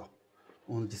aperto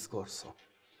un discorso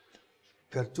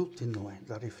per tutti noi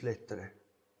da riflettere,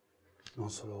 non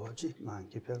solo oggi, ma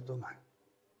anche per domani.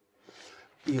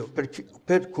 Io per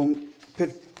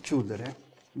chiudere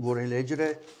vorrei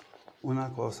leggere una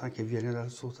cosa che viene dal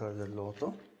Sutra del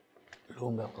Loto.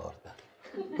 Lunga o corta?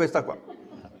 Questa qua.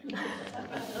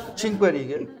 5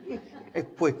 righe e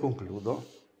poi concludo.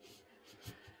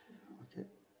 Okay.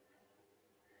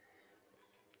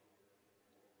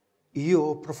 Io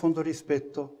ho profondo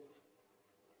rispetto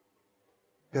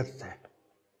per te.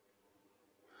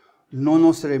 Non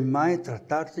oserei mai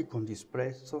trattarti con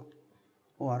disprezzo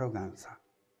o arroganza.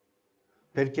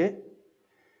 Perché?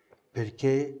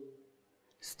 Perché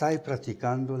stai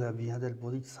praticando la via del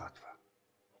Bodhisattva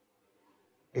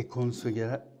e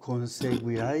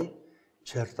conseguirai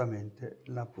certamente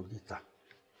la purità.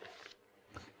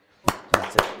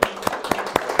 Grazie.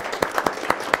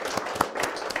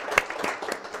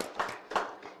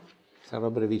 Sarò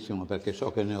brevissimo perché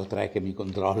so che ne ho 3 che mi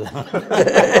controllano.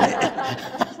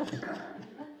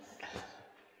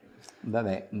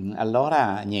 Vabbè,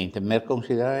 allora niente, per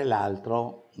considerare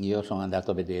l'altro io sono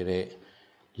andato a vedere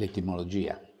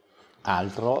l'etimologia.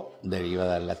 Altro deriva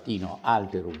dal latino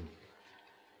alterum,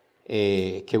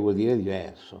 che vuol dire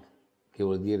diverso, che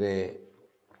vuol dire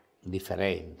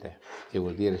differente, che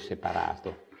vuol dire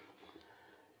separato.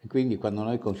 E quindi quando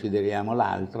noi consideriamo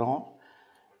l'altro,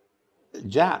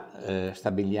 già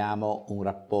stabiliamo un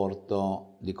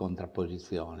rapporto di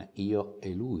contrapposizione, io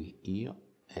e lui, io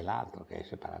e l'altro che è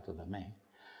separato da me.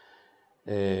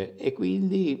 E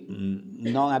quindi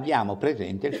non abbiamo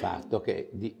presente il fatto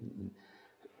che,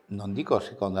 non dico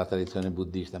secondo la tradizione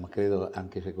buddista, ma credo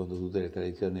anche secondo tutte le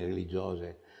tradizioni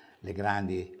religiose, le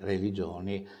grandi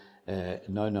religioni,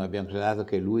 noi non abbiamo considerato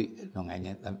che lui non è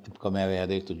niente, come aveva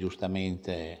detto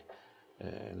giustamente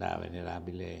la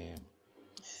venerabile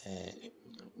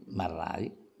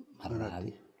Marradi,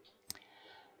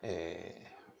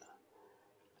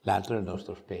 l'altro è il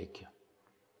nostro specchio.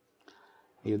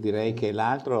 Io direi che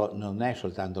l'altro non è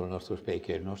soltanto il nostro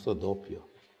specchio, è il nostro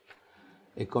doppio.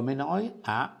 E come noi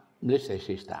ha le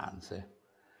stesse istanze.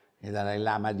 Il Dalai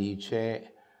Lama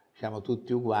dice: siamo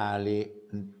tutti uguali,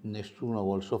 nessuno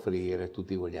vuol soffrire,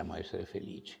 tutti vogliamo essere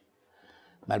felici.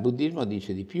 Ma il buddismo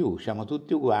dice di più: siamo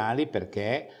tutti uguali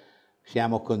perché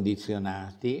siamo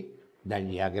condizionati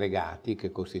dagli aggregati che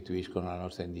costituiscono la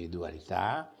nostra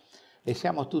individualità, e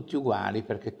siamo tutti uguali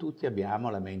perché tutti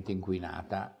abbiamo la mente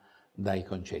inquinata dai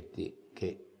concetti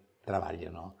che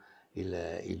travagliano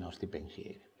i nostri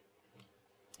pensieri.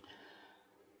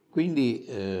 Quindi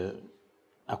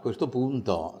a questo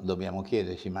punto dobbiamo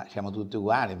chiederci: ma siamo tutti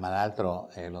uguali, ma l'altro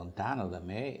è lontano da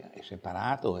me, è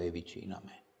separato o è vicino a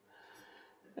me?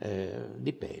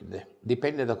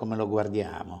 Dipende da come lo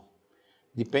guardiamo,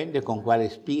 dipende con quale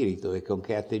spirito e con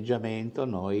che atteggiamento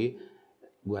noi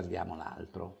guardiamo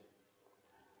l'altro.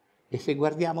 E se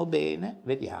guardiamo bene,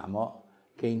 vediamo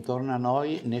che intorno a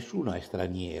noi nessuno è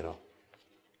straniero.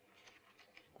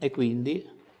 E quindi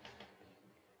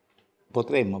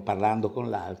potremmo, parlando con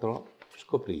l'altro,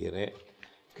 scoprire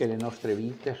che le nostre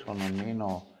vite sono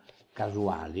meno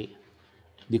casuali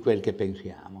di quel che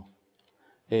pensiamo.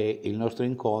 E il nostro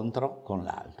incontro con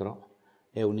l'altro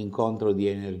è un incontro di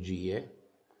energie,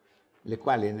 le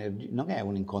quali non è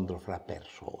un incontro fra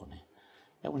persone,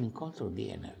 è un incontro di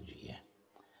energie,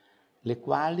 le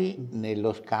quali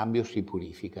nello scambio si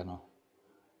purificano.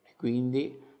 E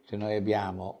quindi se noi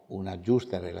abbiamo una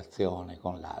giusta relazione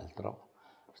con l'altro,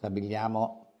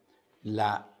 stabiliamo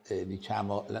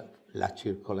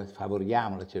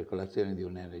favoriamo la circolazione di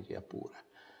un'energia pura,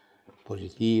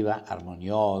 positiva,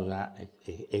 armoniosa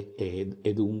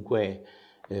e dunque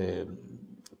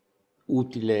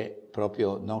utile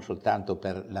proprio non soltanto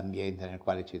per l'ambiente nel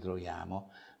quale ci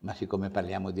troviamo, ma siccome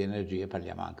parliamo di energie,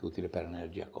 parliamo anche utile per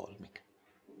l'energia cosmica,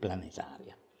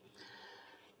 planetaria.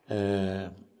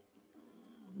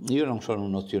 Io non sono un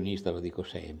nozionista, lo dico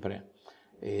sempre,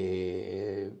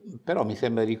 però mi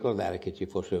sembra ricordare che ci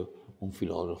fosse un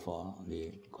filosofo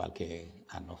di qualche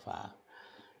anno fa,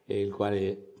 il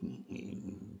quale,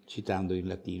 citando in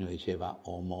latino, diceva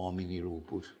homo homini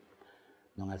lupus.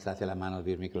 Non alzate la mano a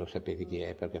dirmi che lo sapete chi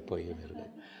è, perché poi io mi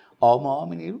vergogno. Homo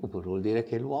homini lupus vuol dire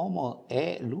che l'uomo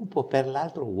è lupo per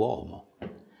l'altro uomo.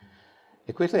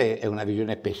 E questa è una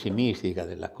visione pessimistica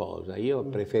della cosa. Io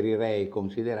preferirei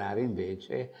considerare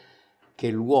invece che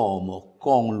l'uomo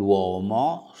con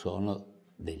l'uomo sono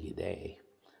degli dei,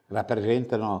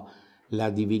 rappresentano la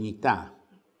divinità,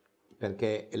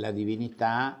 perché la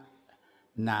divinità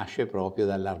nasce proprio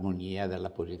dall'armonia, dalla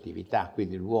positività,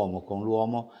 quindi l'uomo con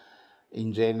l'uomo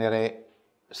in genere,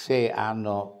 se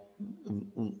hanno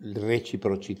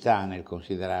reciprocità nel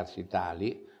considerarsi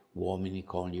tali, uomini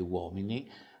con gli uomini,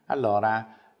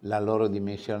 allora la loro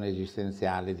dimensione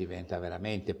esistenziale diventa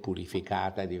veramente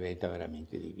purificata, diventa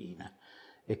veramente divina.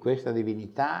 E questa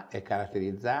divinità è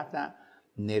caratterizzata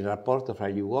nel rapporto fra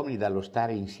gli uomini dallo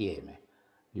stare insieme.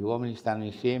 Gli uomini stanno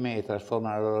insieme e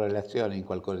trasformano la loro relazione in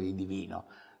qualcosa di divino.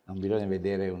 Non bisogna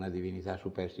vedere una divinità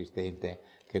supersistente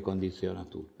che condiziona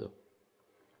tutto.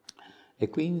 E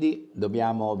quindi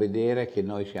dobbiamo vedere che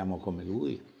noi siamo come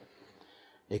lui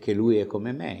e che lui è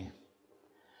come me.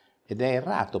 Ed è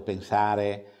errato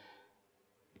pensare,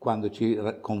 quando ci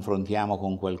confrontiamo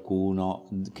con qualcuno,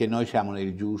 che noi siamo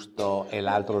nel giusto e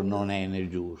l'altro non è nel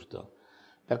giusto.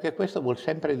 Perché questo vuol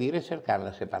sempre dire cercare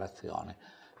la separazione,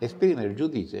 esprimere il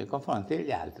giudizio nei confronti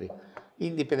degli altri,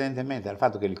 indipendentemente dal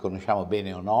fatto che li conosciamo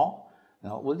bene o no,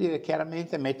 vuol dire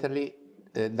chiaramente metterli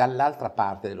dall'altra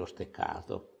parte dello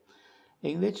steccato. E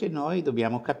invece noi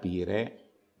dobbiamo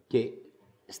capire che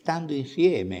stando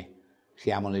insieme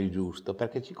siamo nel giusto,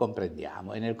 perché ci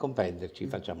comprendiamo e nel comprenderci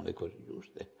facciamo le cose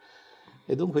giuste.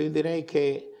 E dunque io direi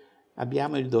che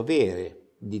abbiamo il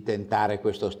dovere di tentare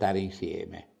questo stare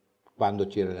insieme quando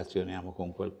ci relazioniamo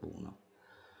con qualcuno.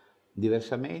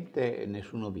 Diversamente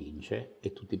nessuno vince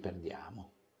e tutti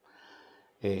perdiamo.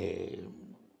 E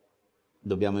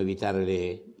dobbiamo evitare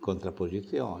le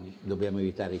contrapposizioni, dobbiamo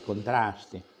evitare i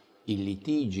contrasti, i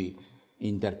litigi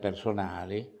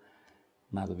interpersonali,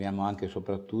 ma dobbiamo anche e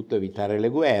soprattutto evitare le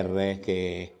guerre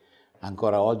che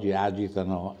ancora oggi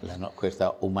agitano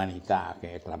questa umanità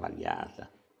che è travagliata.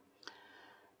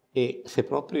 E se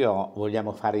proprio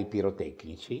vogliamo fare i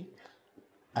pirotecnici,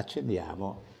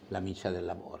 accendiamo la miccia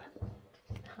dell'amore.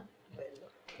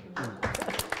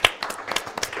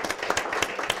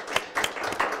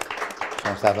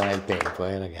 Sono stato nel tempo,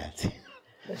 ragazzi.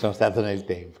 Sono stato nel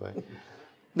tempo.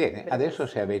 Bene, adesso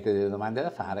se avete delle domande da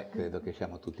fare, credo che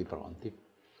siamo tutti pronti.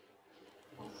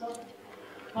 Posso?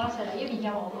 Buonasera, io mi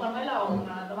chiamo Manuela, ho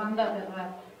una domanda per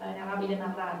l'amabile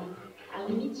Marradi.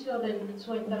 All'inizio del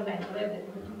suo intervento lei ha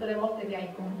detto che tutte le volte che ha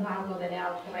incontrato delle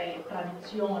altre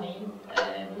tradizioni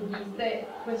buddiste,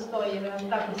 questo in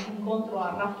realtà, questo incontro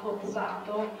ha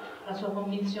rafforzato la sua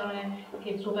convinzione che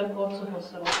il suo percorso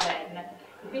fosse lo Zen.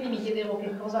 E quindi mi chiedevo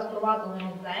che cosa ha trovato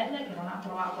nello Zen che non ha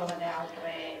trovato nelle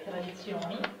altre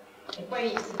tradizioni. E poi,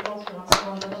 se posso, una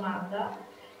seconda domanda,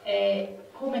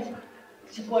 come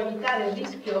si può evitare il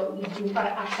rischio di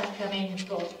sviluppare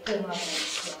attaccamento per una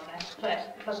tradizione?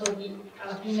 Cioè, il fatto di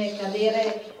alla fine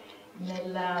cadere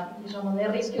nel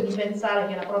rischio di pensare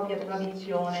che la propria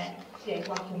tradizione sia in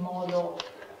qualche modo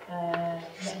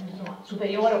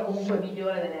superiore o comunque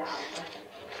migliore delle altre.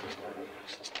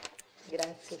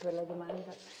 Grazie per la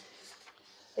domanda.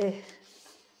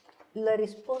 La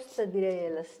risposta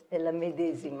direi è la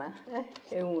medesima,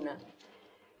 è una.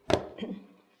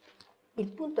 Il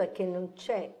punto è che non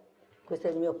c'è, questo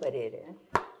è il mio parere,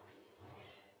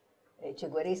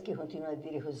 Guareschi continua a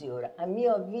dire così ora, a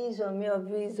mio avviso,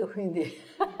 quindi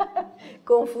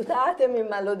confutatemi,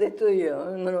 ma l'ho detto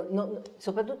io,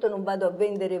 soprattutto non vado a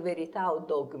vendere verità o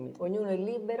dogmi, ognuno è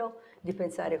libero di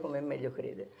pensare come è meglio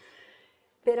crede.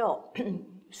 Però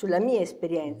sulla mia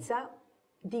esperienza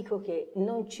dico che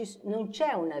non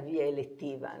c'è una via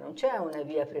elettiva, non c'è una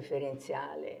via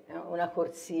preferenziale, no? Una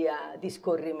corsia di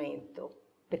scorrimento,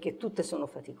 perché tutte sono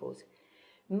faticose,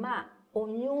 ma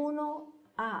ognuno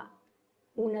ha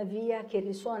una via che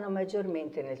risuona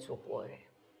maggiormente nel suo cuore.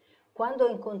 Quando ho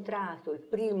incontrato il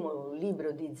primo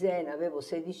libro di Zen, avevo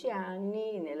 16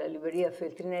 anni, nella libreria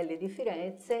Feltrinelli di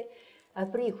Firenze,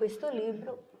 aprì questo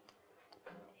libro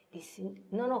e dissi,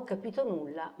 non ho capito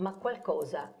nulla, ma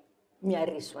qualcosa mi ha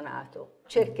risuonato.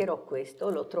 Cercherò questo,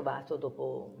 l'ho trovato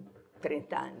dopo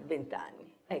 30 anni, 20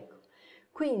 anni. Ecco.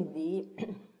 Quindi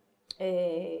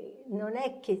non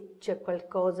è che c'è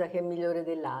qualcosa che è migliore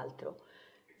dell'altro,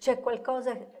 c'è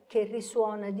qualcosa che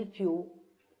risuona di più,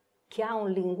 che ha un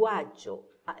linguaggio,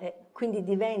 quindi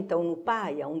diventa un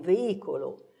upaya, un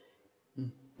veicolo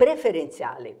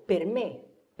preferenziale per me,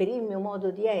 per il mio modo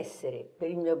di essere,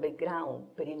 per il mio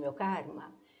background, per il mio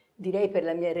karma, direi per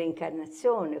la mia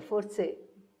reincarnazione.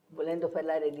 Forse, volendo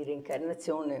parlare di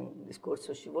reincarnazione, un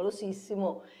discorso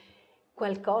scivolosissimo,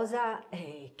 qualcosa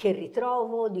che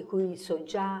ritrovo, di cui so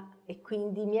già, e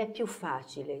quindi mi è più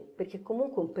facile, perché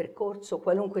comunque un percorso,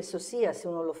 qualunque esso sia, se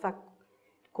uno lo fa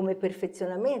come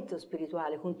perfezionamento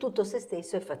spirituale, con tutto se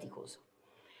stesso, è faticoso.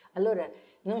 Allora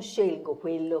non scelgo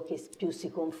quello che più si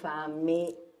confà a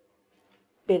me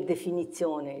per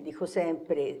definizione. Dico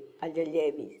sempre agli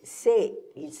allievi,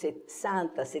 se il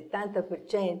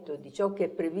 60-70% di ciò che è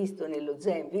previsto nello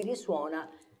Zen vi risuona,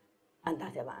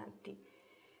 andate avanti,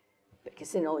 perché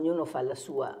se no ognuno fa la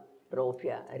sua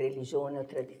propria religione o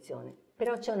tradizione.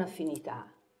 Però c'è un'affinità,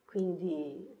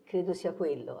 quindi credo sia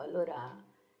quello. Allora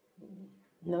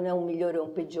non è un migliore o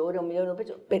un peggiore, un migliore o un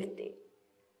peggiore, per te.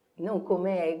 Non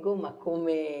come ego, ma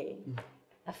come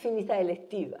affinità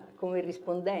elettiva, come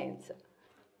rispondenza.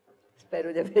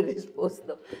 Spero di aver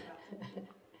risposto.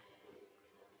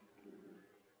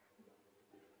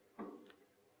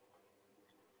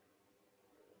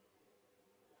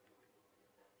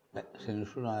 Beh, se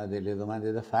nessuno ha delle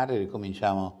domande da fare,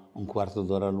 ricominciamo un quarto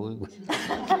d'ora lui.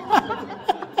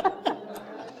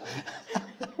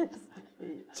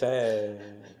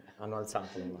 Hanno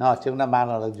alzato la mano. No, c'è una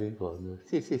mano laggiù in fondo.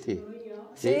 Sì. Sì.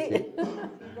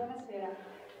 Buonasera.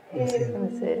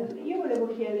 Buonasera. Io volevo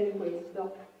chiedere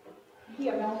questo. Qui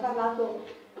abbiamo parlato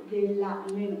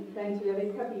almeno penso di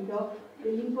aver capito,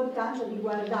 dell'importanza di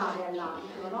guardare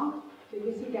all'altro, no?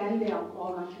 Perché si tende a un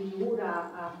po' una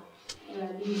chiusura,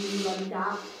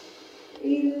 all'individualità.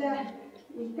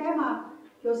 Il tema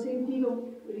che ho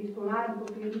sentito risuonare un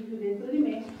pochino di più dentro di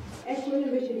me è quello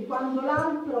invece di quando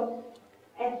l'altro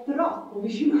è troppo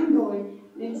vicino a noi,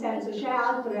 nel senso c'è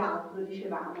altro e altro,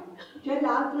 dicevamo, c'è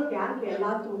l'altro che anche è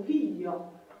l'altro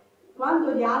figlio.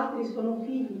 Quando gli altri sono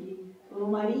figli, sono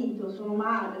marito, sono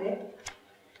madre,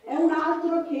 è un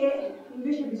altro che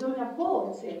invece bisogna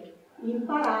forse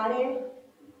imparare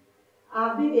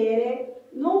a vedere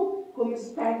non come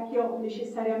specchio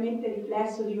necessariamente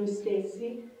riflesso di noi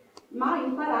stessi, ma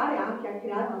imparare anche a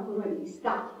creare una forma di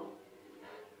distacco,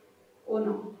 o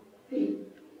no? Sì.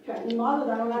 Cioè, in modo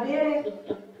da non avere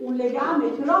un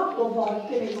legame troppo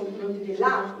forte nei confronti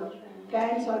dell'altro.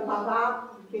 Penso al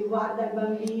papà che guarda il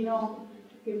bambino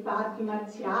che fa arti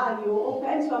marziali, o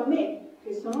penso a me,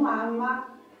 che sono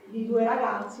mamma di 2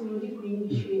 ragazzi, uno di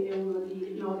 15 e uno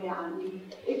di 9 anni.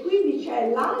 E quindi c'è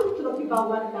l'altro che va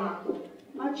guardato,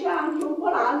 ma c'è anche un po'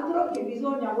 l'altro che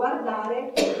bisogna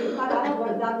guardare e imparare a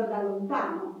guardarlo da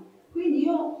lontano. Quindi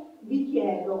io vi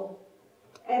chiedo,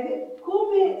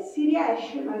 come si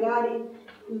riesce magari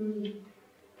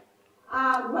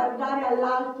a guardare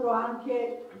all'altro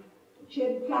anche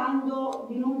cercando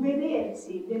di non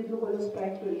vedersi dentro quello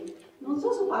specchio lì? Non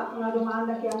so se ho fatto una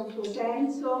domanda che ha un suo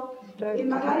senso, e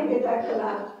magari vedo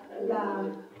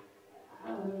la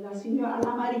signora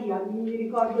Annamaria, non mi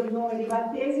ricordo il nome di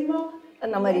battesimo,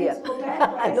 Annamaria, ho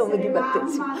scoperto essere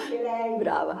mamma anche lei,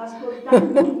 brava,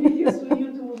 ascoltando un video su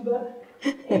YouTube.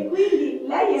 E quindi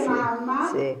lei è mamma,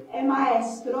 sì. È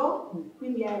maestro,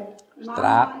 quindi è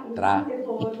mamma in tante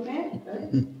forme.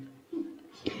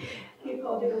 Che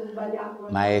cose ho sbagliato?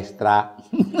 Maestra.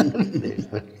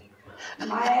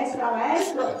 Maestro,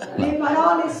 le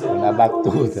parole sono una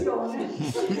battuta.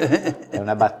 È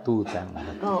una battuta.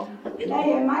 Oh.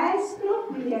 Lei è maestro,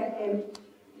 quindi è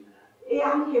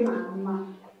anche mamma.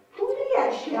 Come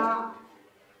riesce a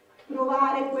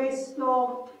trovare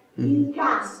questo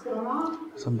incastro, no?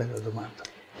 Questa è una bella domanda.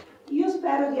 Io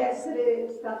spero di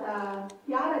essere stata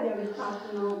chiara, di aver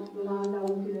fatto una domanda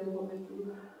utile un po' per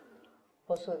tutti.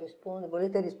 Posso rispondere?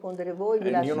 Volete rispondere voi?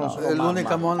 Io non sono È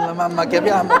l'unica mamma. mamma che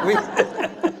abbiamo qui.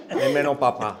 Nemmeno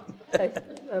papà.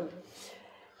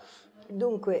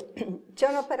 Dunque, c'è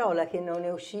una parola che non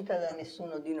è uscita da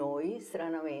nessuno di noi,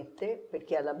 stranamente,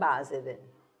 perché è alla base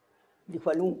di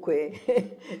qualunque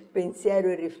pensiero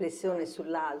e riflessione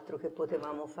sull'altro che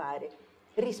potevamo fare.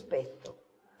 Rispetto.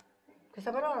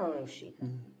 Questa parola non è uscita.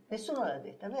 Nessuno l'ha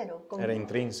detta, vero? Era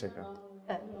intrinseca.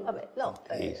 Vabbè, no,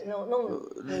 Sì.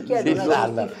 non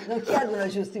chiedo una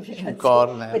giustificazione,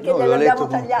 Corner. perché No, l'ho gliel'abbiamo letto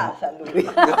tagliata a lui.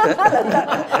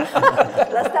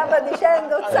 La stava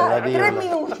dicendo, sa, 3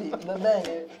 minuti, va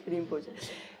bene, Rinpoche.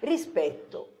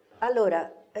 Rispetto.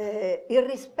 Allora, il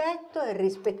rispetto è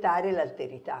rispettare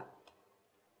l'alterità,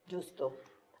 giusto?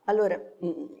 Allora,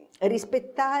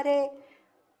 rispettare,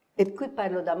 e qui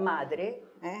parlo da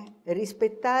madre,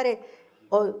 rispettare...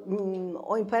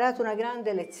 Ho imparato una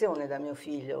grande lezione da mio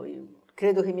figlio. Io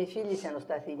credo che i miei figli siano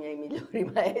stati i miei migliori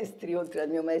maestri, oltre al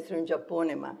mio maestro in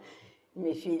Giappone, ma i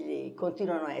miei figli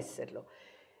continuano a esserlo.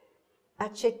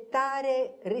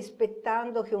 Accettare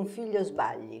rispettando che un figlio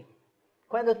sbagli.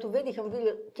 Quando tu vedi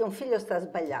che un figlio sta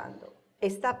sbagliando e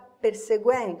sta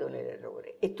perseguendo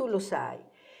l'errore e tu lo sai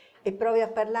e provi a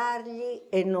parlargli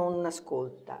e non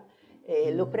ascolta,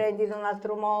 e lo prendi in un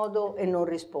altro modo e non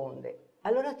risponde.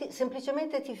 Allora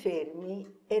semplicemente ti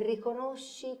fermi e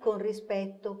riconosci con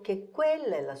rispetto che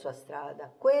quella è la sua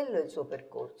strada, quello è il suo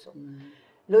percorso.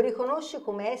 Lo riconosci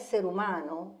come essere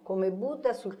umano, come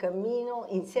Buddha sul cammino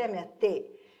insieme a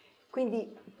te.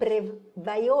 Quindi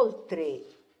vai oltre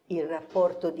il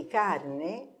rapporto di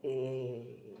carne,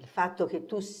 il fatto che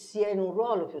tu sia in un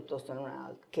ruolo piuttosto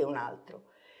che un altro,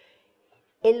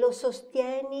 e lo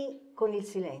sostieni con il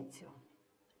silenzio,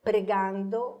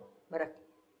 pregando,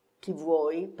 chi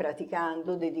vuoi,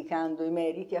 praticando, dedicando i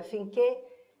meriti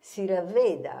affinché si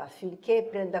ravveda, affinché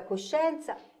prenda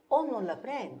coscienza o non la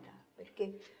prenda,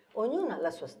 perché ognuno ha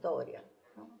la sua storia.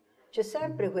 No? C'è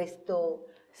sempre questo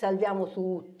salviamo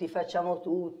tutti, facciamo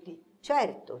tutti.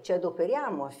 Certo, ci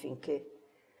adoperiamo affinché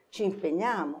ci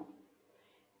impegniamo,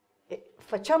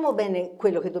 facciamo bene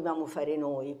quello che dobbiamo fare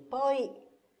noi, poi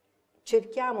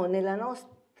cerchiamo nella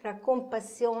nostra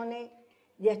compassione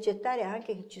di accettare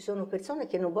anche che ci sono persone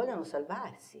che non vogliono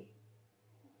salvarsi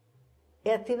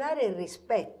e attivare il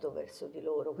rispetto verso di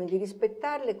loro, quindi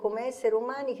rispettarle come esseri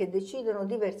umani che decidono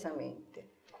diversamente.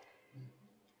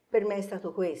 Per me è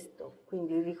stato questo,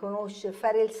 quindi riconoscere,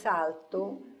 fare il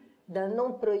salto da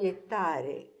non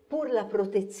proiettare pur la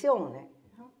protezione,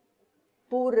 no?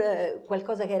 Pur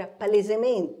qualcosa che era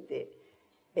palesemente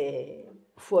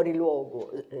fuori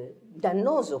luogo,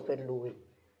 dannoso per lui,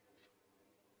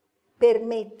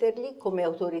 permettergli come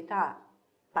autorità,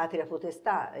 patria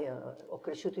potestà, ho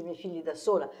cresciuto i miei figli da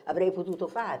sola, avrei potuto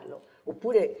farlo,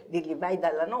 oppure dirgli vai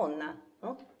dalla nonna,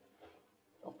 no?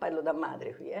 Non parlo da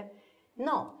madre qui,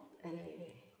 no,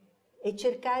 e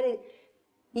cercare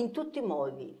in tutti i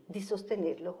modi di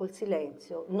sostenerlo col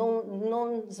silenzio,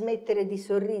 non smettere di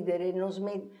sorridere,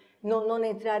 non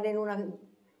entrare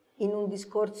in un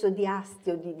discorso di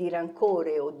astio, di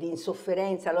rancore o di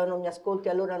insofferenza, allora non mi ascolti,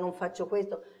 allora non faccio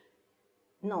questo.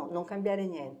 No, non cambiare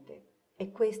niente.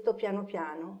 E questo piano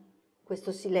piano,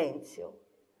 questo silenzio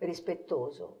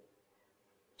rispettoso,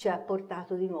 ci ha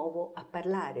portato di nuovo a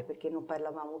parlare, perché non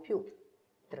parlavamo più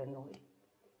tra noi.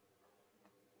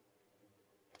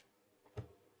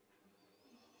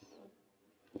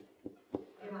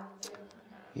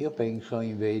 Io penso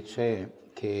invece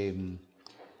che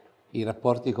i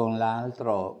rapporti con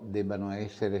l'altro debbano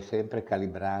essere sempre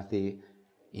calibrati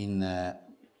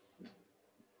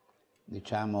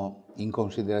diciamo, in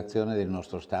considerazione del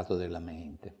nostro stato della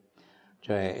mente.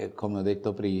 Cioè, come ho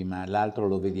detto prima, l'altro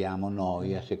lo vediamo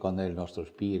noi a seconda del nostro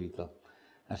spirito,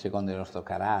 a seconda del nostro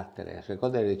carattere, a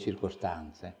seconda delle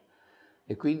circostanze.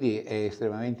 E quindi è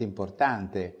estremamente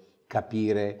importante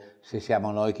capire se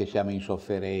siamo noi che siamo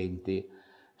insofferenti,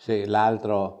 se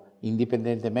l'altro,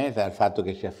 indipendentemente dal fatto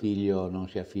che sia figlio o non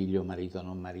sia figlio, marito o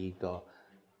non marito,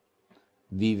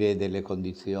 vive delle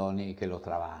condizioni che lo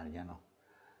travagliano.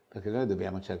 Perché noi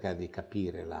dobbiamo cercare di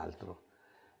capire l'altro.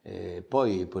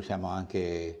 Poi possiamo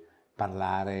anche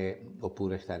parlare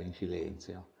oppure stare in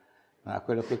silenzio. Ma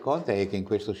quello che conta è che in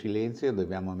questo silenzio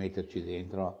dobbiamo metterci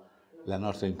dentro la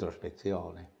nostra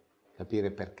introspezione,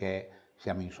 capire perché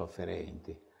siamo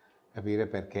insofferenti, capire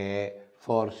perché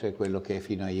forse quello che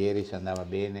fino a ieri ci andava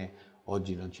bene,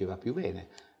 oggi non ci va più bene.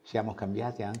 Siamo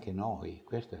cambiati anche noi,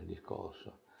 questo è il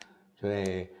discorso.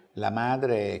 Cioè la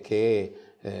madre che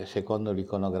secondo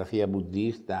l'iconografia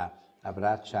buddista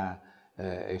abbraccia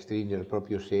e stringe al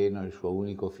proprio seno il suo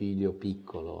unico figlio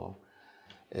piccolo,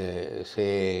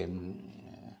 se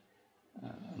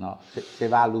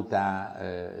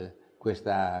valuta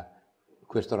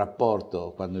questo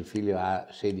rapporto quando il figlio ha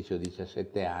 16 o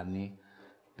 17 anni,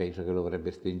 penso che lo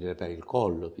dovrebbe stringere per il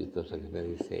collo piuttosto che per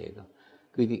il seno.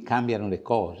 Quindi cambiano le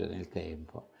cose nel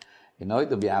tempo e noi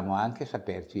dobbiamo anche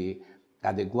saperci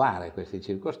adeguare a queste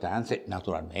circostanze,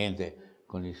 naturalmente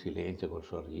con il silenzio, col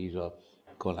sorriso,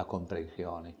 con la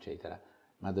comprensione, eccetera.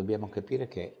 Ma dobbiamo capire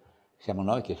che siamo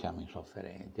noi che siamo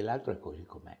insofferenti, l'altro è così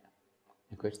com'è.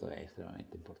 E questo è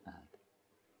estremamente importante.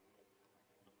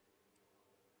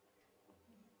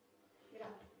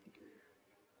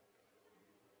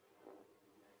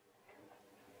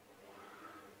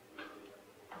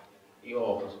 Io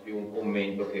ho più un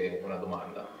commento che una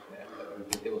domanda.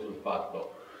 Riflettevo sul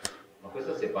fatto, ma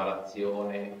questa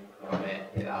separazione tra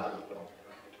me e l'altro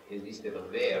esiste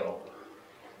davvero?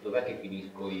 Dov'è che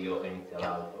finisco io e inizia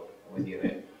l'altro? Come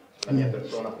dire, la mia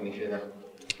persona finisce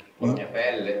con la mia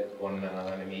pelle, con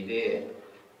le mie idee,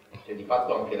 cioè di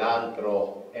fatto anche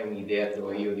l'altro è un'idea che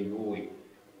ho io di lui,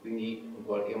 quindi in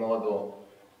qualche modo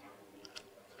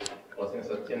ho la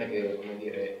sensazione che, come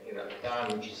dire, in realtà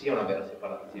non ci sia una vera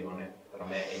separazione tra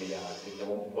me e gli altri,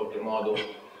 siamo in qualche modo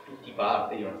tutti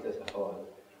parte di una stessa cosa.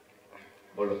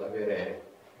 Voglio sapere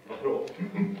il vostro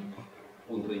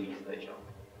punto di vista, diciamo.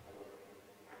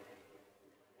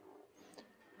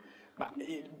 Ma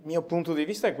il mio punto di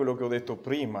vista è quello che ho detto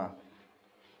prima.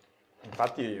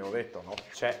 Infatti ho detto, no?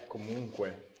 C'è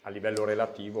comunque, a livello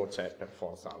relativo, c'è per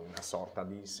forza una sorta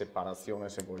di separazione,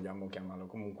 se vogliamo chiamarlo.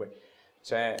 Comunque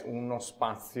c'è uno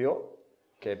spazio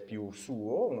che è più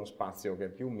suo, uno spazio che è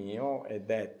più mio, ed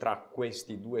è tra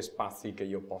questi due spazi che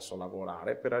io posso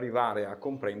lavorare per arrivare a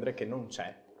comprendere che non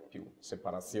c'è più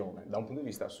separazione da un punto di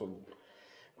vista assoluto.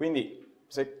 Quindi,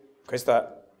 se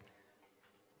questa,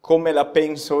 come la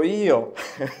penso io,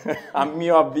 a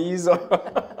mio avviso,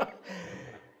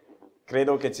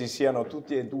 credo che ci siano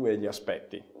tutti e due gli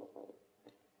aspetti.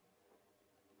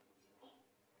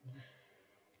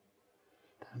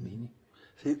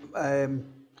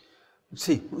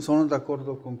 Sì, sono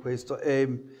d'accordo con questo.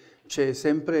 C'è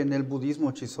sempre nel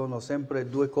buddismo ci sono sempre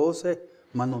due cose,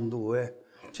 ma non due.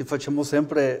 Ci facciamo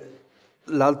sempre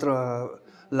l'altro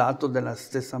lato della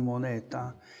stessa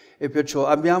moneta. E perciò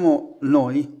abbiamo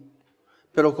noi,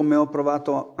 però come ho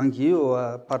provato anch'io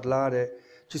a parlare,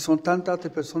 ci sono tante altre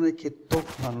persone che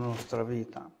toccano la nostra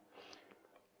vita.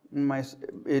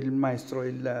 Il maestro,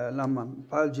 il Lama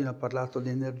Paljin ha parlato di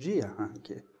energia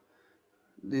anche.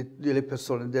 Delle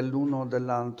persone, dell'uno o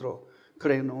dell'altro,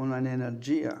 creano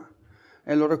un'energia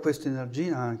e allora questa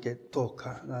energia anche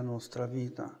tocca la nostra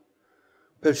vita.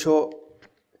 Perciò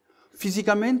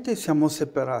fisicamente siamo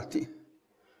separati,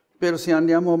 però se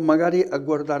andiamo magari a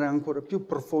guardare ancora più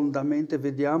profondamente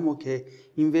vediamo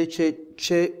che invece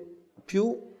c'è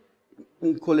più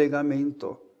un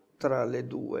collegamento tra le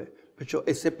due, perciò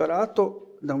è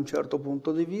separato da un certo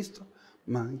punto di vista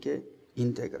ma anche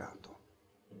integrato.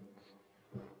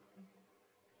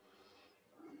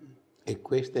 E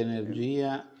questa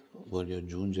energia, voglio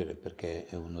aggiungere perché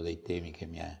è uno dei temi che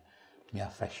mi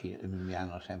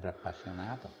hanno sempre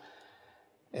appassionato,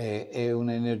 è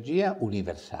un'energia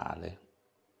universale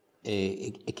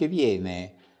e che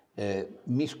viene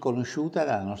misconosciuta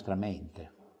dalla nostra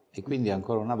mente. E quindi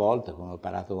ancora una volta, come ho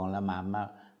parlato con la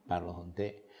mamma, parlo con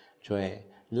te, cioè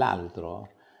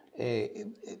l'altro,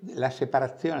 la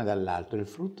separazione dall'altro è il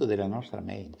frutto della nostra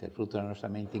mente, il frutto della nostra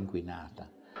mente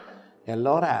inquinata. E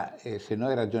allora se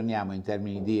noi ragioniamo in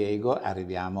termini di ego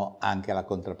arriviamo anche alla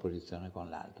contrapposizione con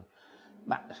l'altro.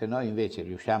 Ma se noi invece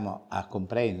riusciamo a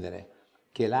comprendere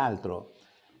che l'altro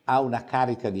ha una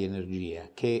carica di energia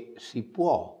che si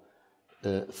può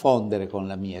fondere con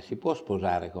la mia, si può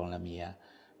sposare con la mia,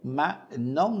 ma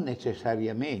non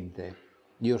necessariamente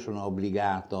io sono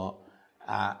obbligato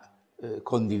a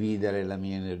condividere la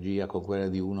mia energia con quella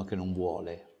di uno che non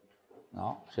vuole,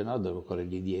 no? Se no devo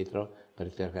corrergli dietro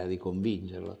per cercare di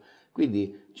convincerlo.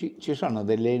 Quindi ci sono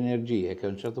delle energie che a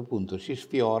un certo punto si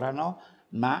sfiorano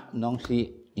ma non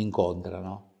si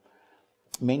incontrano.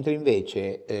 Mentre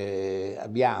invece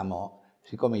abbiamo,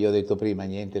 siccome io ho detto prima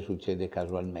niente succede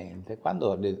casualmente,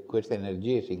 quando queste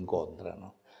energie si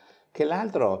incontrano, che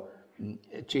l'altro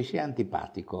ci sia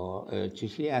antipatico, ci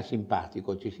sia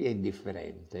simpatico, ci sia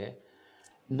indifferente,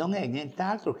 non è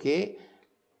nient'altro che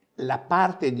la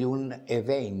parte di un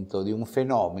evento, di un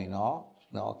fenomeno,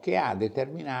 no, che ha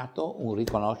determinato un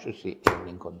riconoscersi e un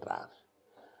incontrarsi.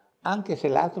 Anche se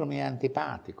l'altro mi è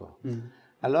antipatico.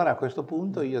 Allora a questo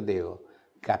punto io devo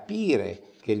capire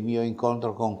che il mio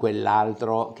incontro con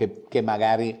quell'altro, che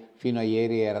magari fino a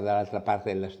ieri era dall'altra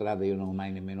parte della strada, io non ho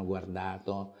mai nemmeno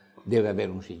guardato, deve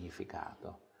avere un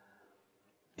significato.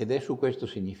 Ed è su questo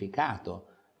significato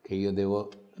che io devo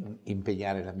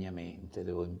impegnare la mia mente,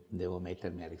 devo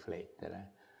mettermi a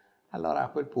riflettere. Allora a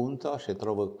quel punto, se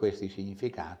trovo questi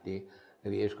significati,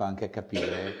 riesco anche a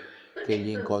capire che gli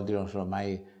incontri non sono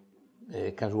mai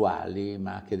casuali,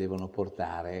 ma che devono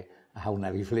portare a una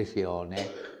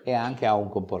riflessione e anche a un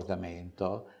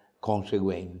comportamento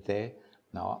conseguente,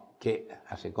 no? Che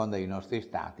a seconda dei nostri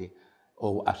stati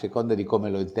o a seconda di come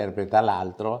lo interpreta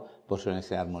l'altro possono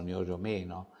essere armoniosi o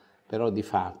meno, però di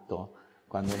fatto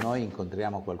quando noi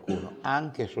incontriamo qualcuno,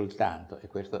 anche soltanto, e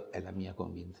questa è la mia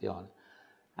convinzione,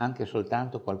 anche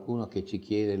soltanto qualcuno che ci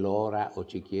chiede l'ora o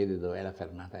ci chiede dov'è la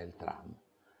fermata del tram,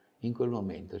 in quel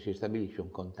momento si stabilisce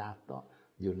un contatto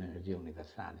di un'energia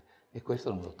universale e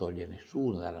questo non lo toglie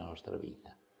nessuno dalla nostra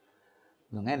vita.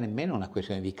 Non è nemmeno una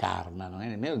questione di karma, non è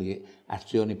nemmeno di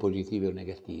azioni positive o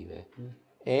negative,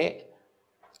 è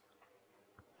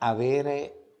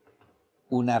avere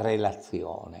una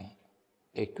relazione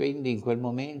e quindi in quel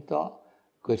momento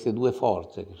queste due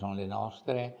forze che sono le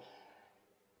nostre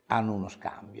hanno uno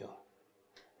scambio.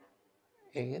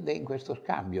 Ed è in questo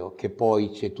scambio che poi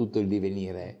c'è tutto il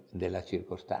divenire della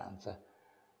circostanza.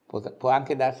 Può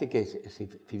anche darsi che si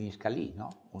finisca lì,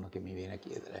 no? Uno che mi viene a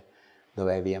chiedere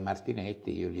dov'è via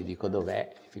Martinetti, io gli dico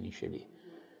dov'è e finisce lì.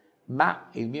 Ma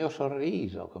il mio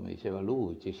sorriso, come diceva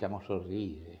lui, ci siamo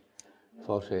sorrisi,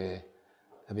 forse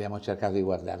abbiamo cercato di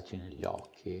guardarci negli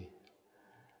occhi,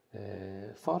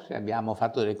 forse abbiamo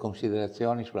fatto delle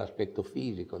considerazioni sull'aspetto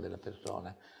fisico della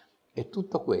persona. E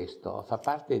tutto questo fa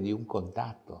parte di un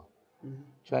contatto,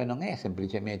 cioè non è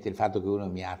semplicemente il fatto che uno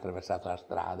mi ha attraversato la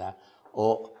strada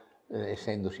o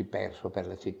essendosi perso per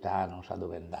la città non sa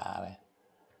dove andare.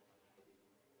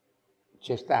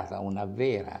 C'è stata una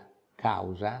vera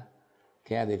causa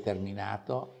che ha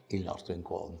determinato il nostro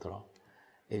incontro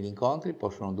e gli incontri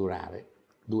possono durare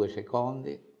 2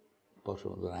 secondi,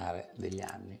 possono durare degli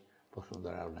anni, possono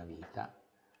durare una vita,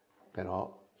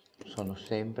 però sono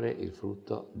sempre il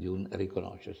frutto di un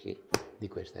riconoscersi di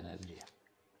questa energia.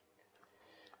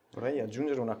 Vorrei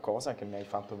aggiungere una cosa che mi hai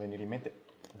fatto venire in mente,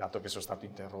 dato che sono stato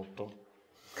interrotto.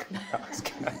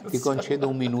 Ti concedo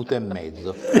 1 minuto e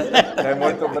mezzo. È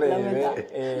molto breve.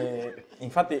 E,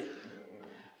 infatti,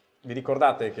 vi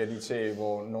ricordate che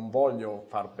dicevo, non voglio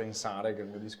far pensare che il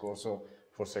mio discorso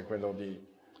fosse quello di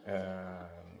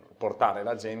portare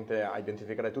la gente a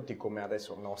identificare tutti come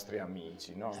adesso nostri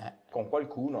amici, no? Con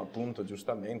qualcuno, appunto,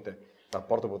 giustamente, il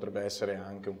rapporto potrebbe essere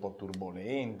anche un po'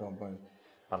 turbolento,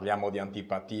 parliamo di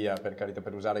antipatia, per carità,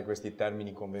 per usare questi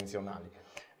termini convenzionali.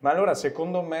 Ma allora,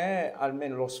 secondo me,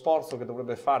 almeno lo sforzo che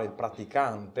dovrebbe fare il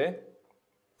praticante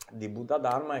di Buddha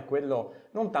Dharma è quello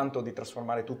non tanto di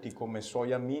trasformare tutti come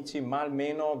suoi amici, ma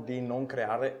almeno di non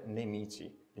creare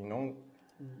nemici, di non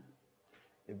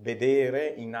vedere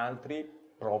in altri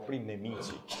propri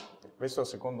nemici. Questo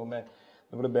secondo me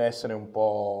dovrebbe essere un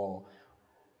po'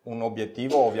 un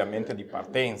obiettivo ovviamente di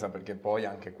partenza, perché poi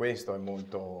anche questo è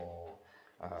molto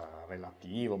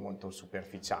relativo, molto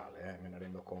superficiale, me ne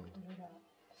rendo conto.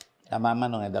 La mamma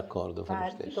non è d'accordo con lo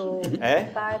stesso.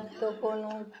 Parto con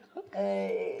un...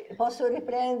 posso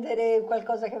riprendere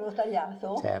qualcosa che avevo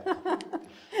tagliato? Certo.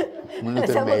 1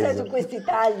 minuto Siamo e mezzo. stati su questi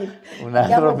tagli, Un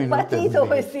altro abbiamo minuto e patito mezzo.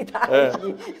 questi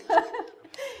tagli.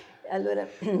 Allora,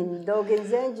 Dogen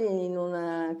Zenji in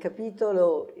un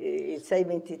capitolo, il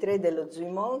 623 dello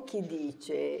Zuimonki,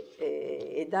 dice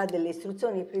e dà delle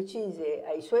istruzioni precise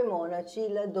ai suoi monaci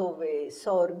laddove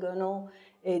sorgono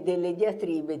delle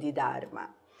diatribe di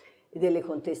Dharma, delle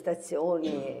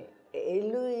contestazioni.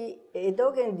 E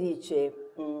Dogen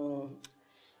dice,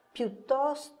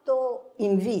 piuttosto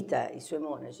invita i suoi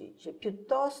monaci, cioè,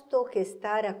 piuttosto che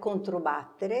stare a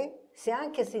controbattere, se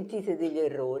anche sentite degli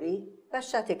errori,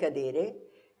 lasciate cadere,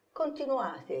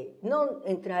 continuate, non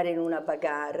entrare in una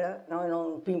bagarre, no, in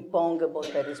un ping pong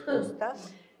botta e risposta,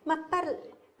 ma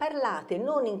parlate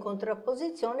non in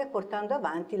contrapposizione portando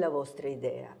avanti la vostra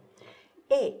idea.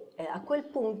 E a quel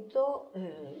punto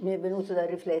mi è venuto da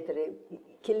riflettere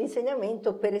che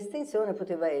l'insegnamento per estensione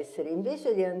poteva essere,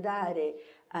 invece di andare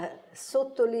a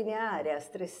sottolineare, a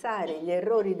stressare gli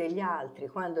errori degli altri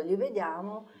quando li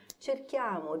vediamo,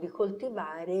 cerchiamo di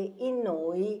coltivare in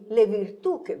noi le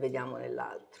virtù che vediamo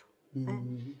nell'altro.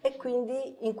 E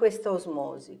quindi in questa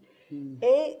osmosi.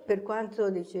 E per quanto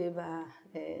diceva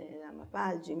Lama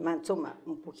Paljin, ma insomma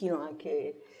un pochino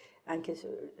anche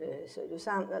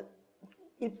Shōryō,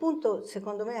 il punto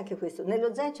secondo me è anche questo.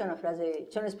 Nello Zen c'è una frase,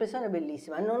 c'è un'espressione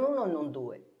bellissima, non uno, non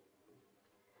due.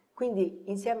 Quindi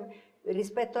insieme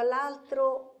rispetto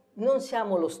all'altro non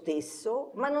siamo lo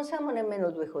stesso, ma non siamo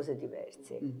nemmeno due cose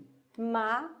diverse.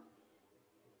 Ma,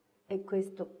 e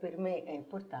questo per me è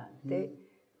importante,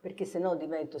 perché se no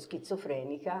divento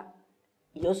schizofrenica,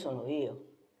 io sono io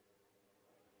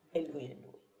e lui è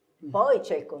lui. Poi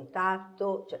c'è il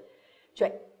contatto,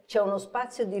 cioè c'è uno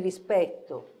spazio di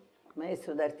rispetto,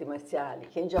 maestro d'arti marziali,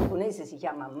 che in giapponese si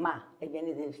chiama ma, e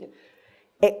viene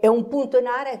è un punto in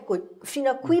area, ecco,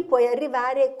 fino a qui puoi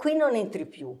arrivare, qui non entri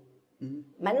più.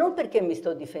 Ma non perché mi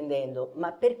sto difendendo,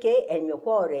 ma perché è il mio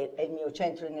cuore, è il mio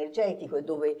centro energetico, è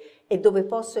dove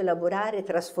posso elaborare,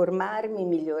 trasformarmi,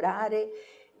 migliorare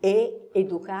e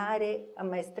educare,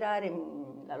 ammaestrare,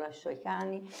 la lascio ai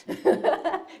cani,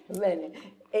 bene,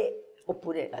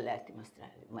 oppure alle arti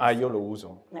marziali. Io lo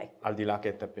uso, al di là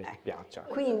che te piaccia.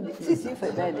 Quindi, sì,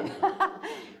 fai bene.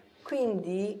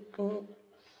 Quindi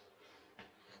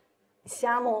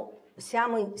siamo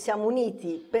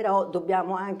uniti, però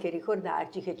dobbiamo anche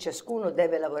ricordarci che ciascuno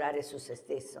deve lavorare su se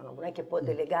stesso, non è che può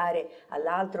delegare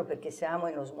all'altro perché siamo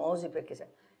in osmosi,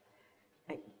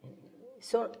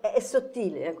 è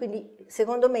sottile, quindi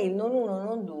secondo me il non uno,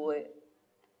 non due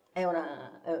è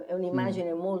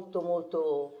un'immagine molto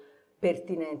molto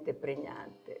pertinente e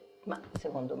pregnante, ma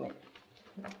secondo me.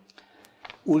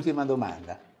 Ultima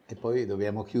domanda, e poi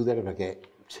dobbiamo chiudere perché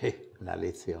c'è la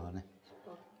lezione.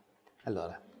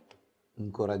 Allora, un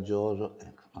coraggioso,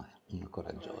 una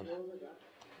coraggiosa.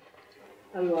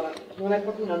 Allora, non è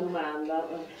proprio una domanda,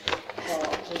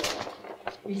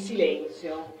 il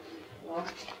silenzio, no?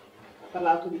 Ha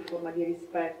parlato di forma di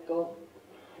rispetto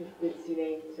del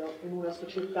silenzio in una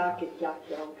società che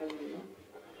chiacchiera un casino.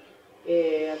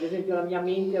 E ad esempio la mia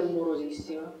mente è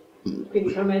rumorosissima,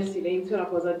 quindi per me il silenzio è una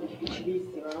cosa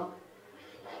difficilissima, no?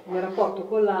 Nel rapporto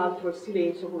con l'altro il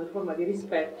silenzio come forma di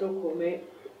rispetto,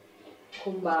 come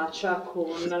combacia con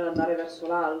l'andare verso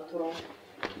l'altro.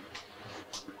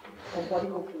 Ho un po' di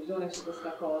confusione su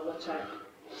questa cosa, cioè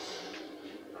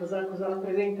cosa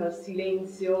rappresenta il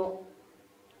silenzio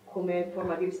come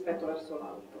forma di rispetto verso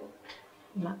l'altro?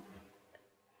 Ma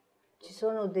ci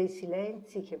sono dei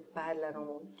silenzi che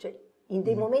parlano, cioè in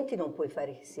dei momenti non puoi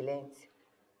fare il silenzio,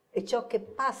 e ciò che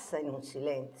passa in un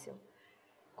silenzio,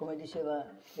 come diceva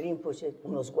Rinpoche,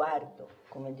 uno sguardo,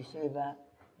 come diceva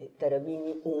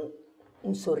Tarabini,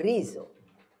 un sorriso,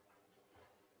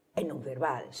 è non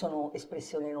verbale, sono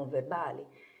espressioni non verbali.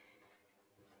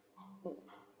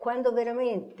 Quando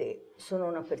veramente sono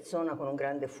una persona con un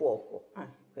grande fuoco,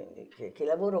 quindi che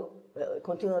lavoro,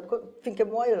 continuo, finché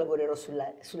muoio lavorerò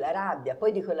sulla rabbia,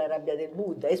 poi dico la rabbia del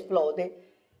Buddha, esplode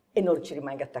e non ci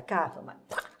rimanga attaccato, ma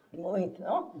il momento,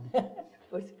 no?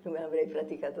 Forse come avrei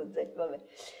praticato Zen, vabbè.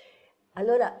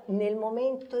 Allora, nel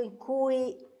momento in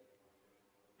cui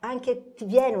anche ti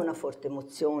viene una forte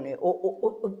emozione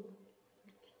o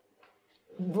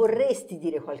vorresti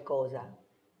dire qualcosa,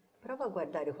 prova a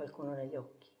guardare qualcuno negli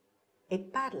occhi e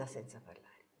parla senza parlare.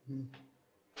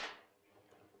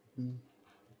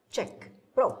 Check,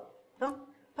 prova, no?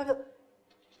 Proprio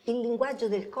il linguaggio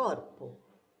del corpo,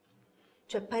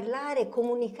 cioè parlare,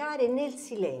 comunicare nel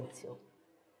silenzio.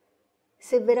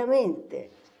 Se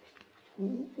veramente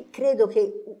credo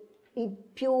che il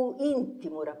più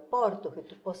intimo rapporto che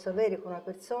tu possa avere con una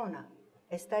persona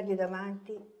è stargli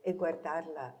davanti e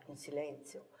guardarla in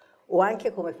silenzio. O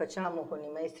anche come facciamo con i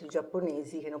maestri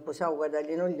giapponesi, che non possiamo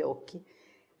guardargli negli occhi,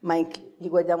 ma gli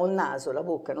guardiamo il naso, la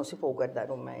bocca, non si può guardare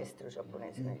un maestro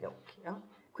giapponese negli occhi, no?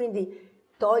 Quindi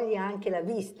togli anche la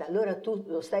vista, allora tu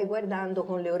lo stai guardando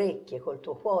con le orecchie, col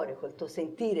tuo cuore, col tuo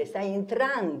sentire, stai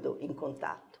entrando in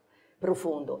contatto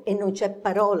profondo e non c'è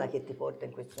parola che ti porta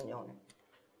in questa unione.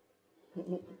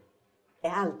 È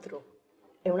altro,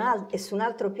 è su un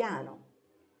altro piano,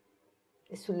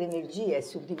 è sull'energia, è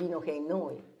sul divino che è in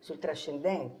noi, sul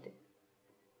trascendente.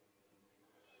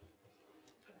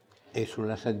 E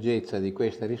sulla saggezza di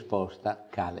questa risposta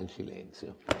cala il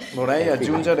silenzio. Vorrei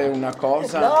aggiungere una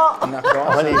cosa,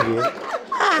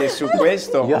 che su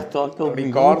questo io ho tolto un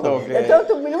ricordo minuto. che... Ho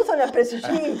tolto un minuto, ne ha preso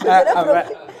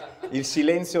 5. Il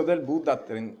silenzio del Buddha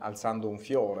alzando un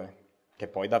fiore, che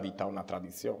poi dà vita a una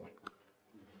tradizione.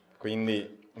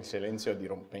 Quindi il silenzio è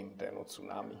dirompente, è uno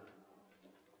tsunami.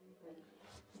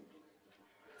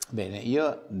 Bene,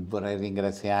 io vorrei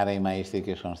ringraziare i maestri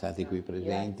che sono stati qui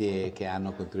presenti e che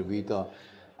hanno contribuito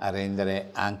a rendere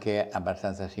anche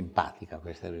abbastanza simpatica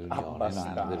questa riunione.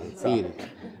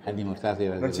 Ha dimostrato di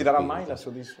avere non ci darà mai la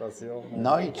soddisfazione.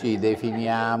 Noi ci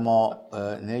definiamo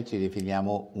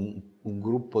un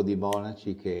gruppo di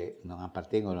monaci che non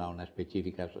appartengono a una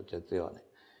specifica associazione.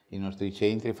 I nostri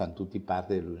centri fanno tutti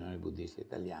parte dell'Unione Buddista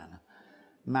Italiana,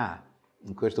 ma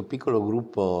in questo piccolo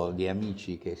gruppo di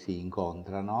amici che si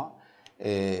incontrano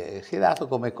si è dato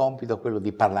come compito quello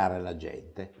di parlare alla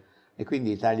gente. E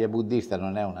quindi Italia Buddista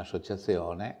non è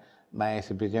un'associazione, ma è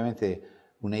semplicemente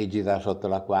un'egida sotto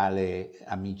la quale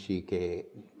amici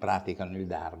che praticano il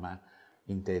Dharma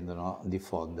intendono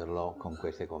diffonderlo con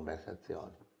queste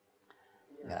conversazioni.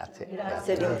 Grazie.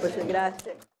 Grazie Rinpoche,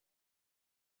 grazie.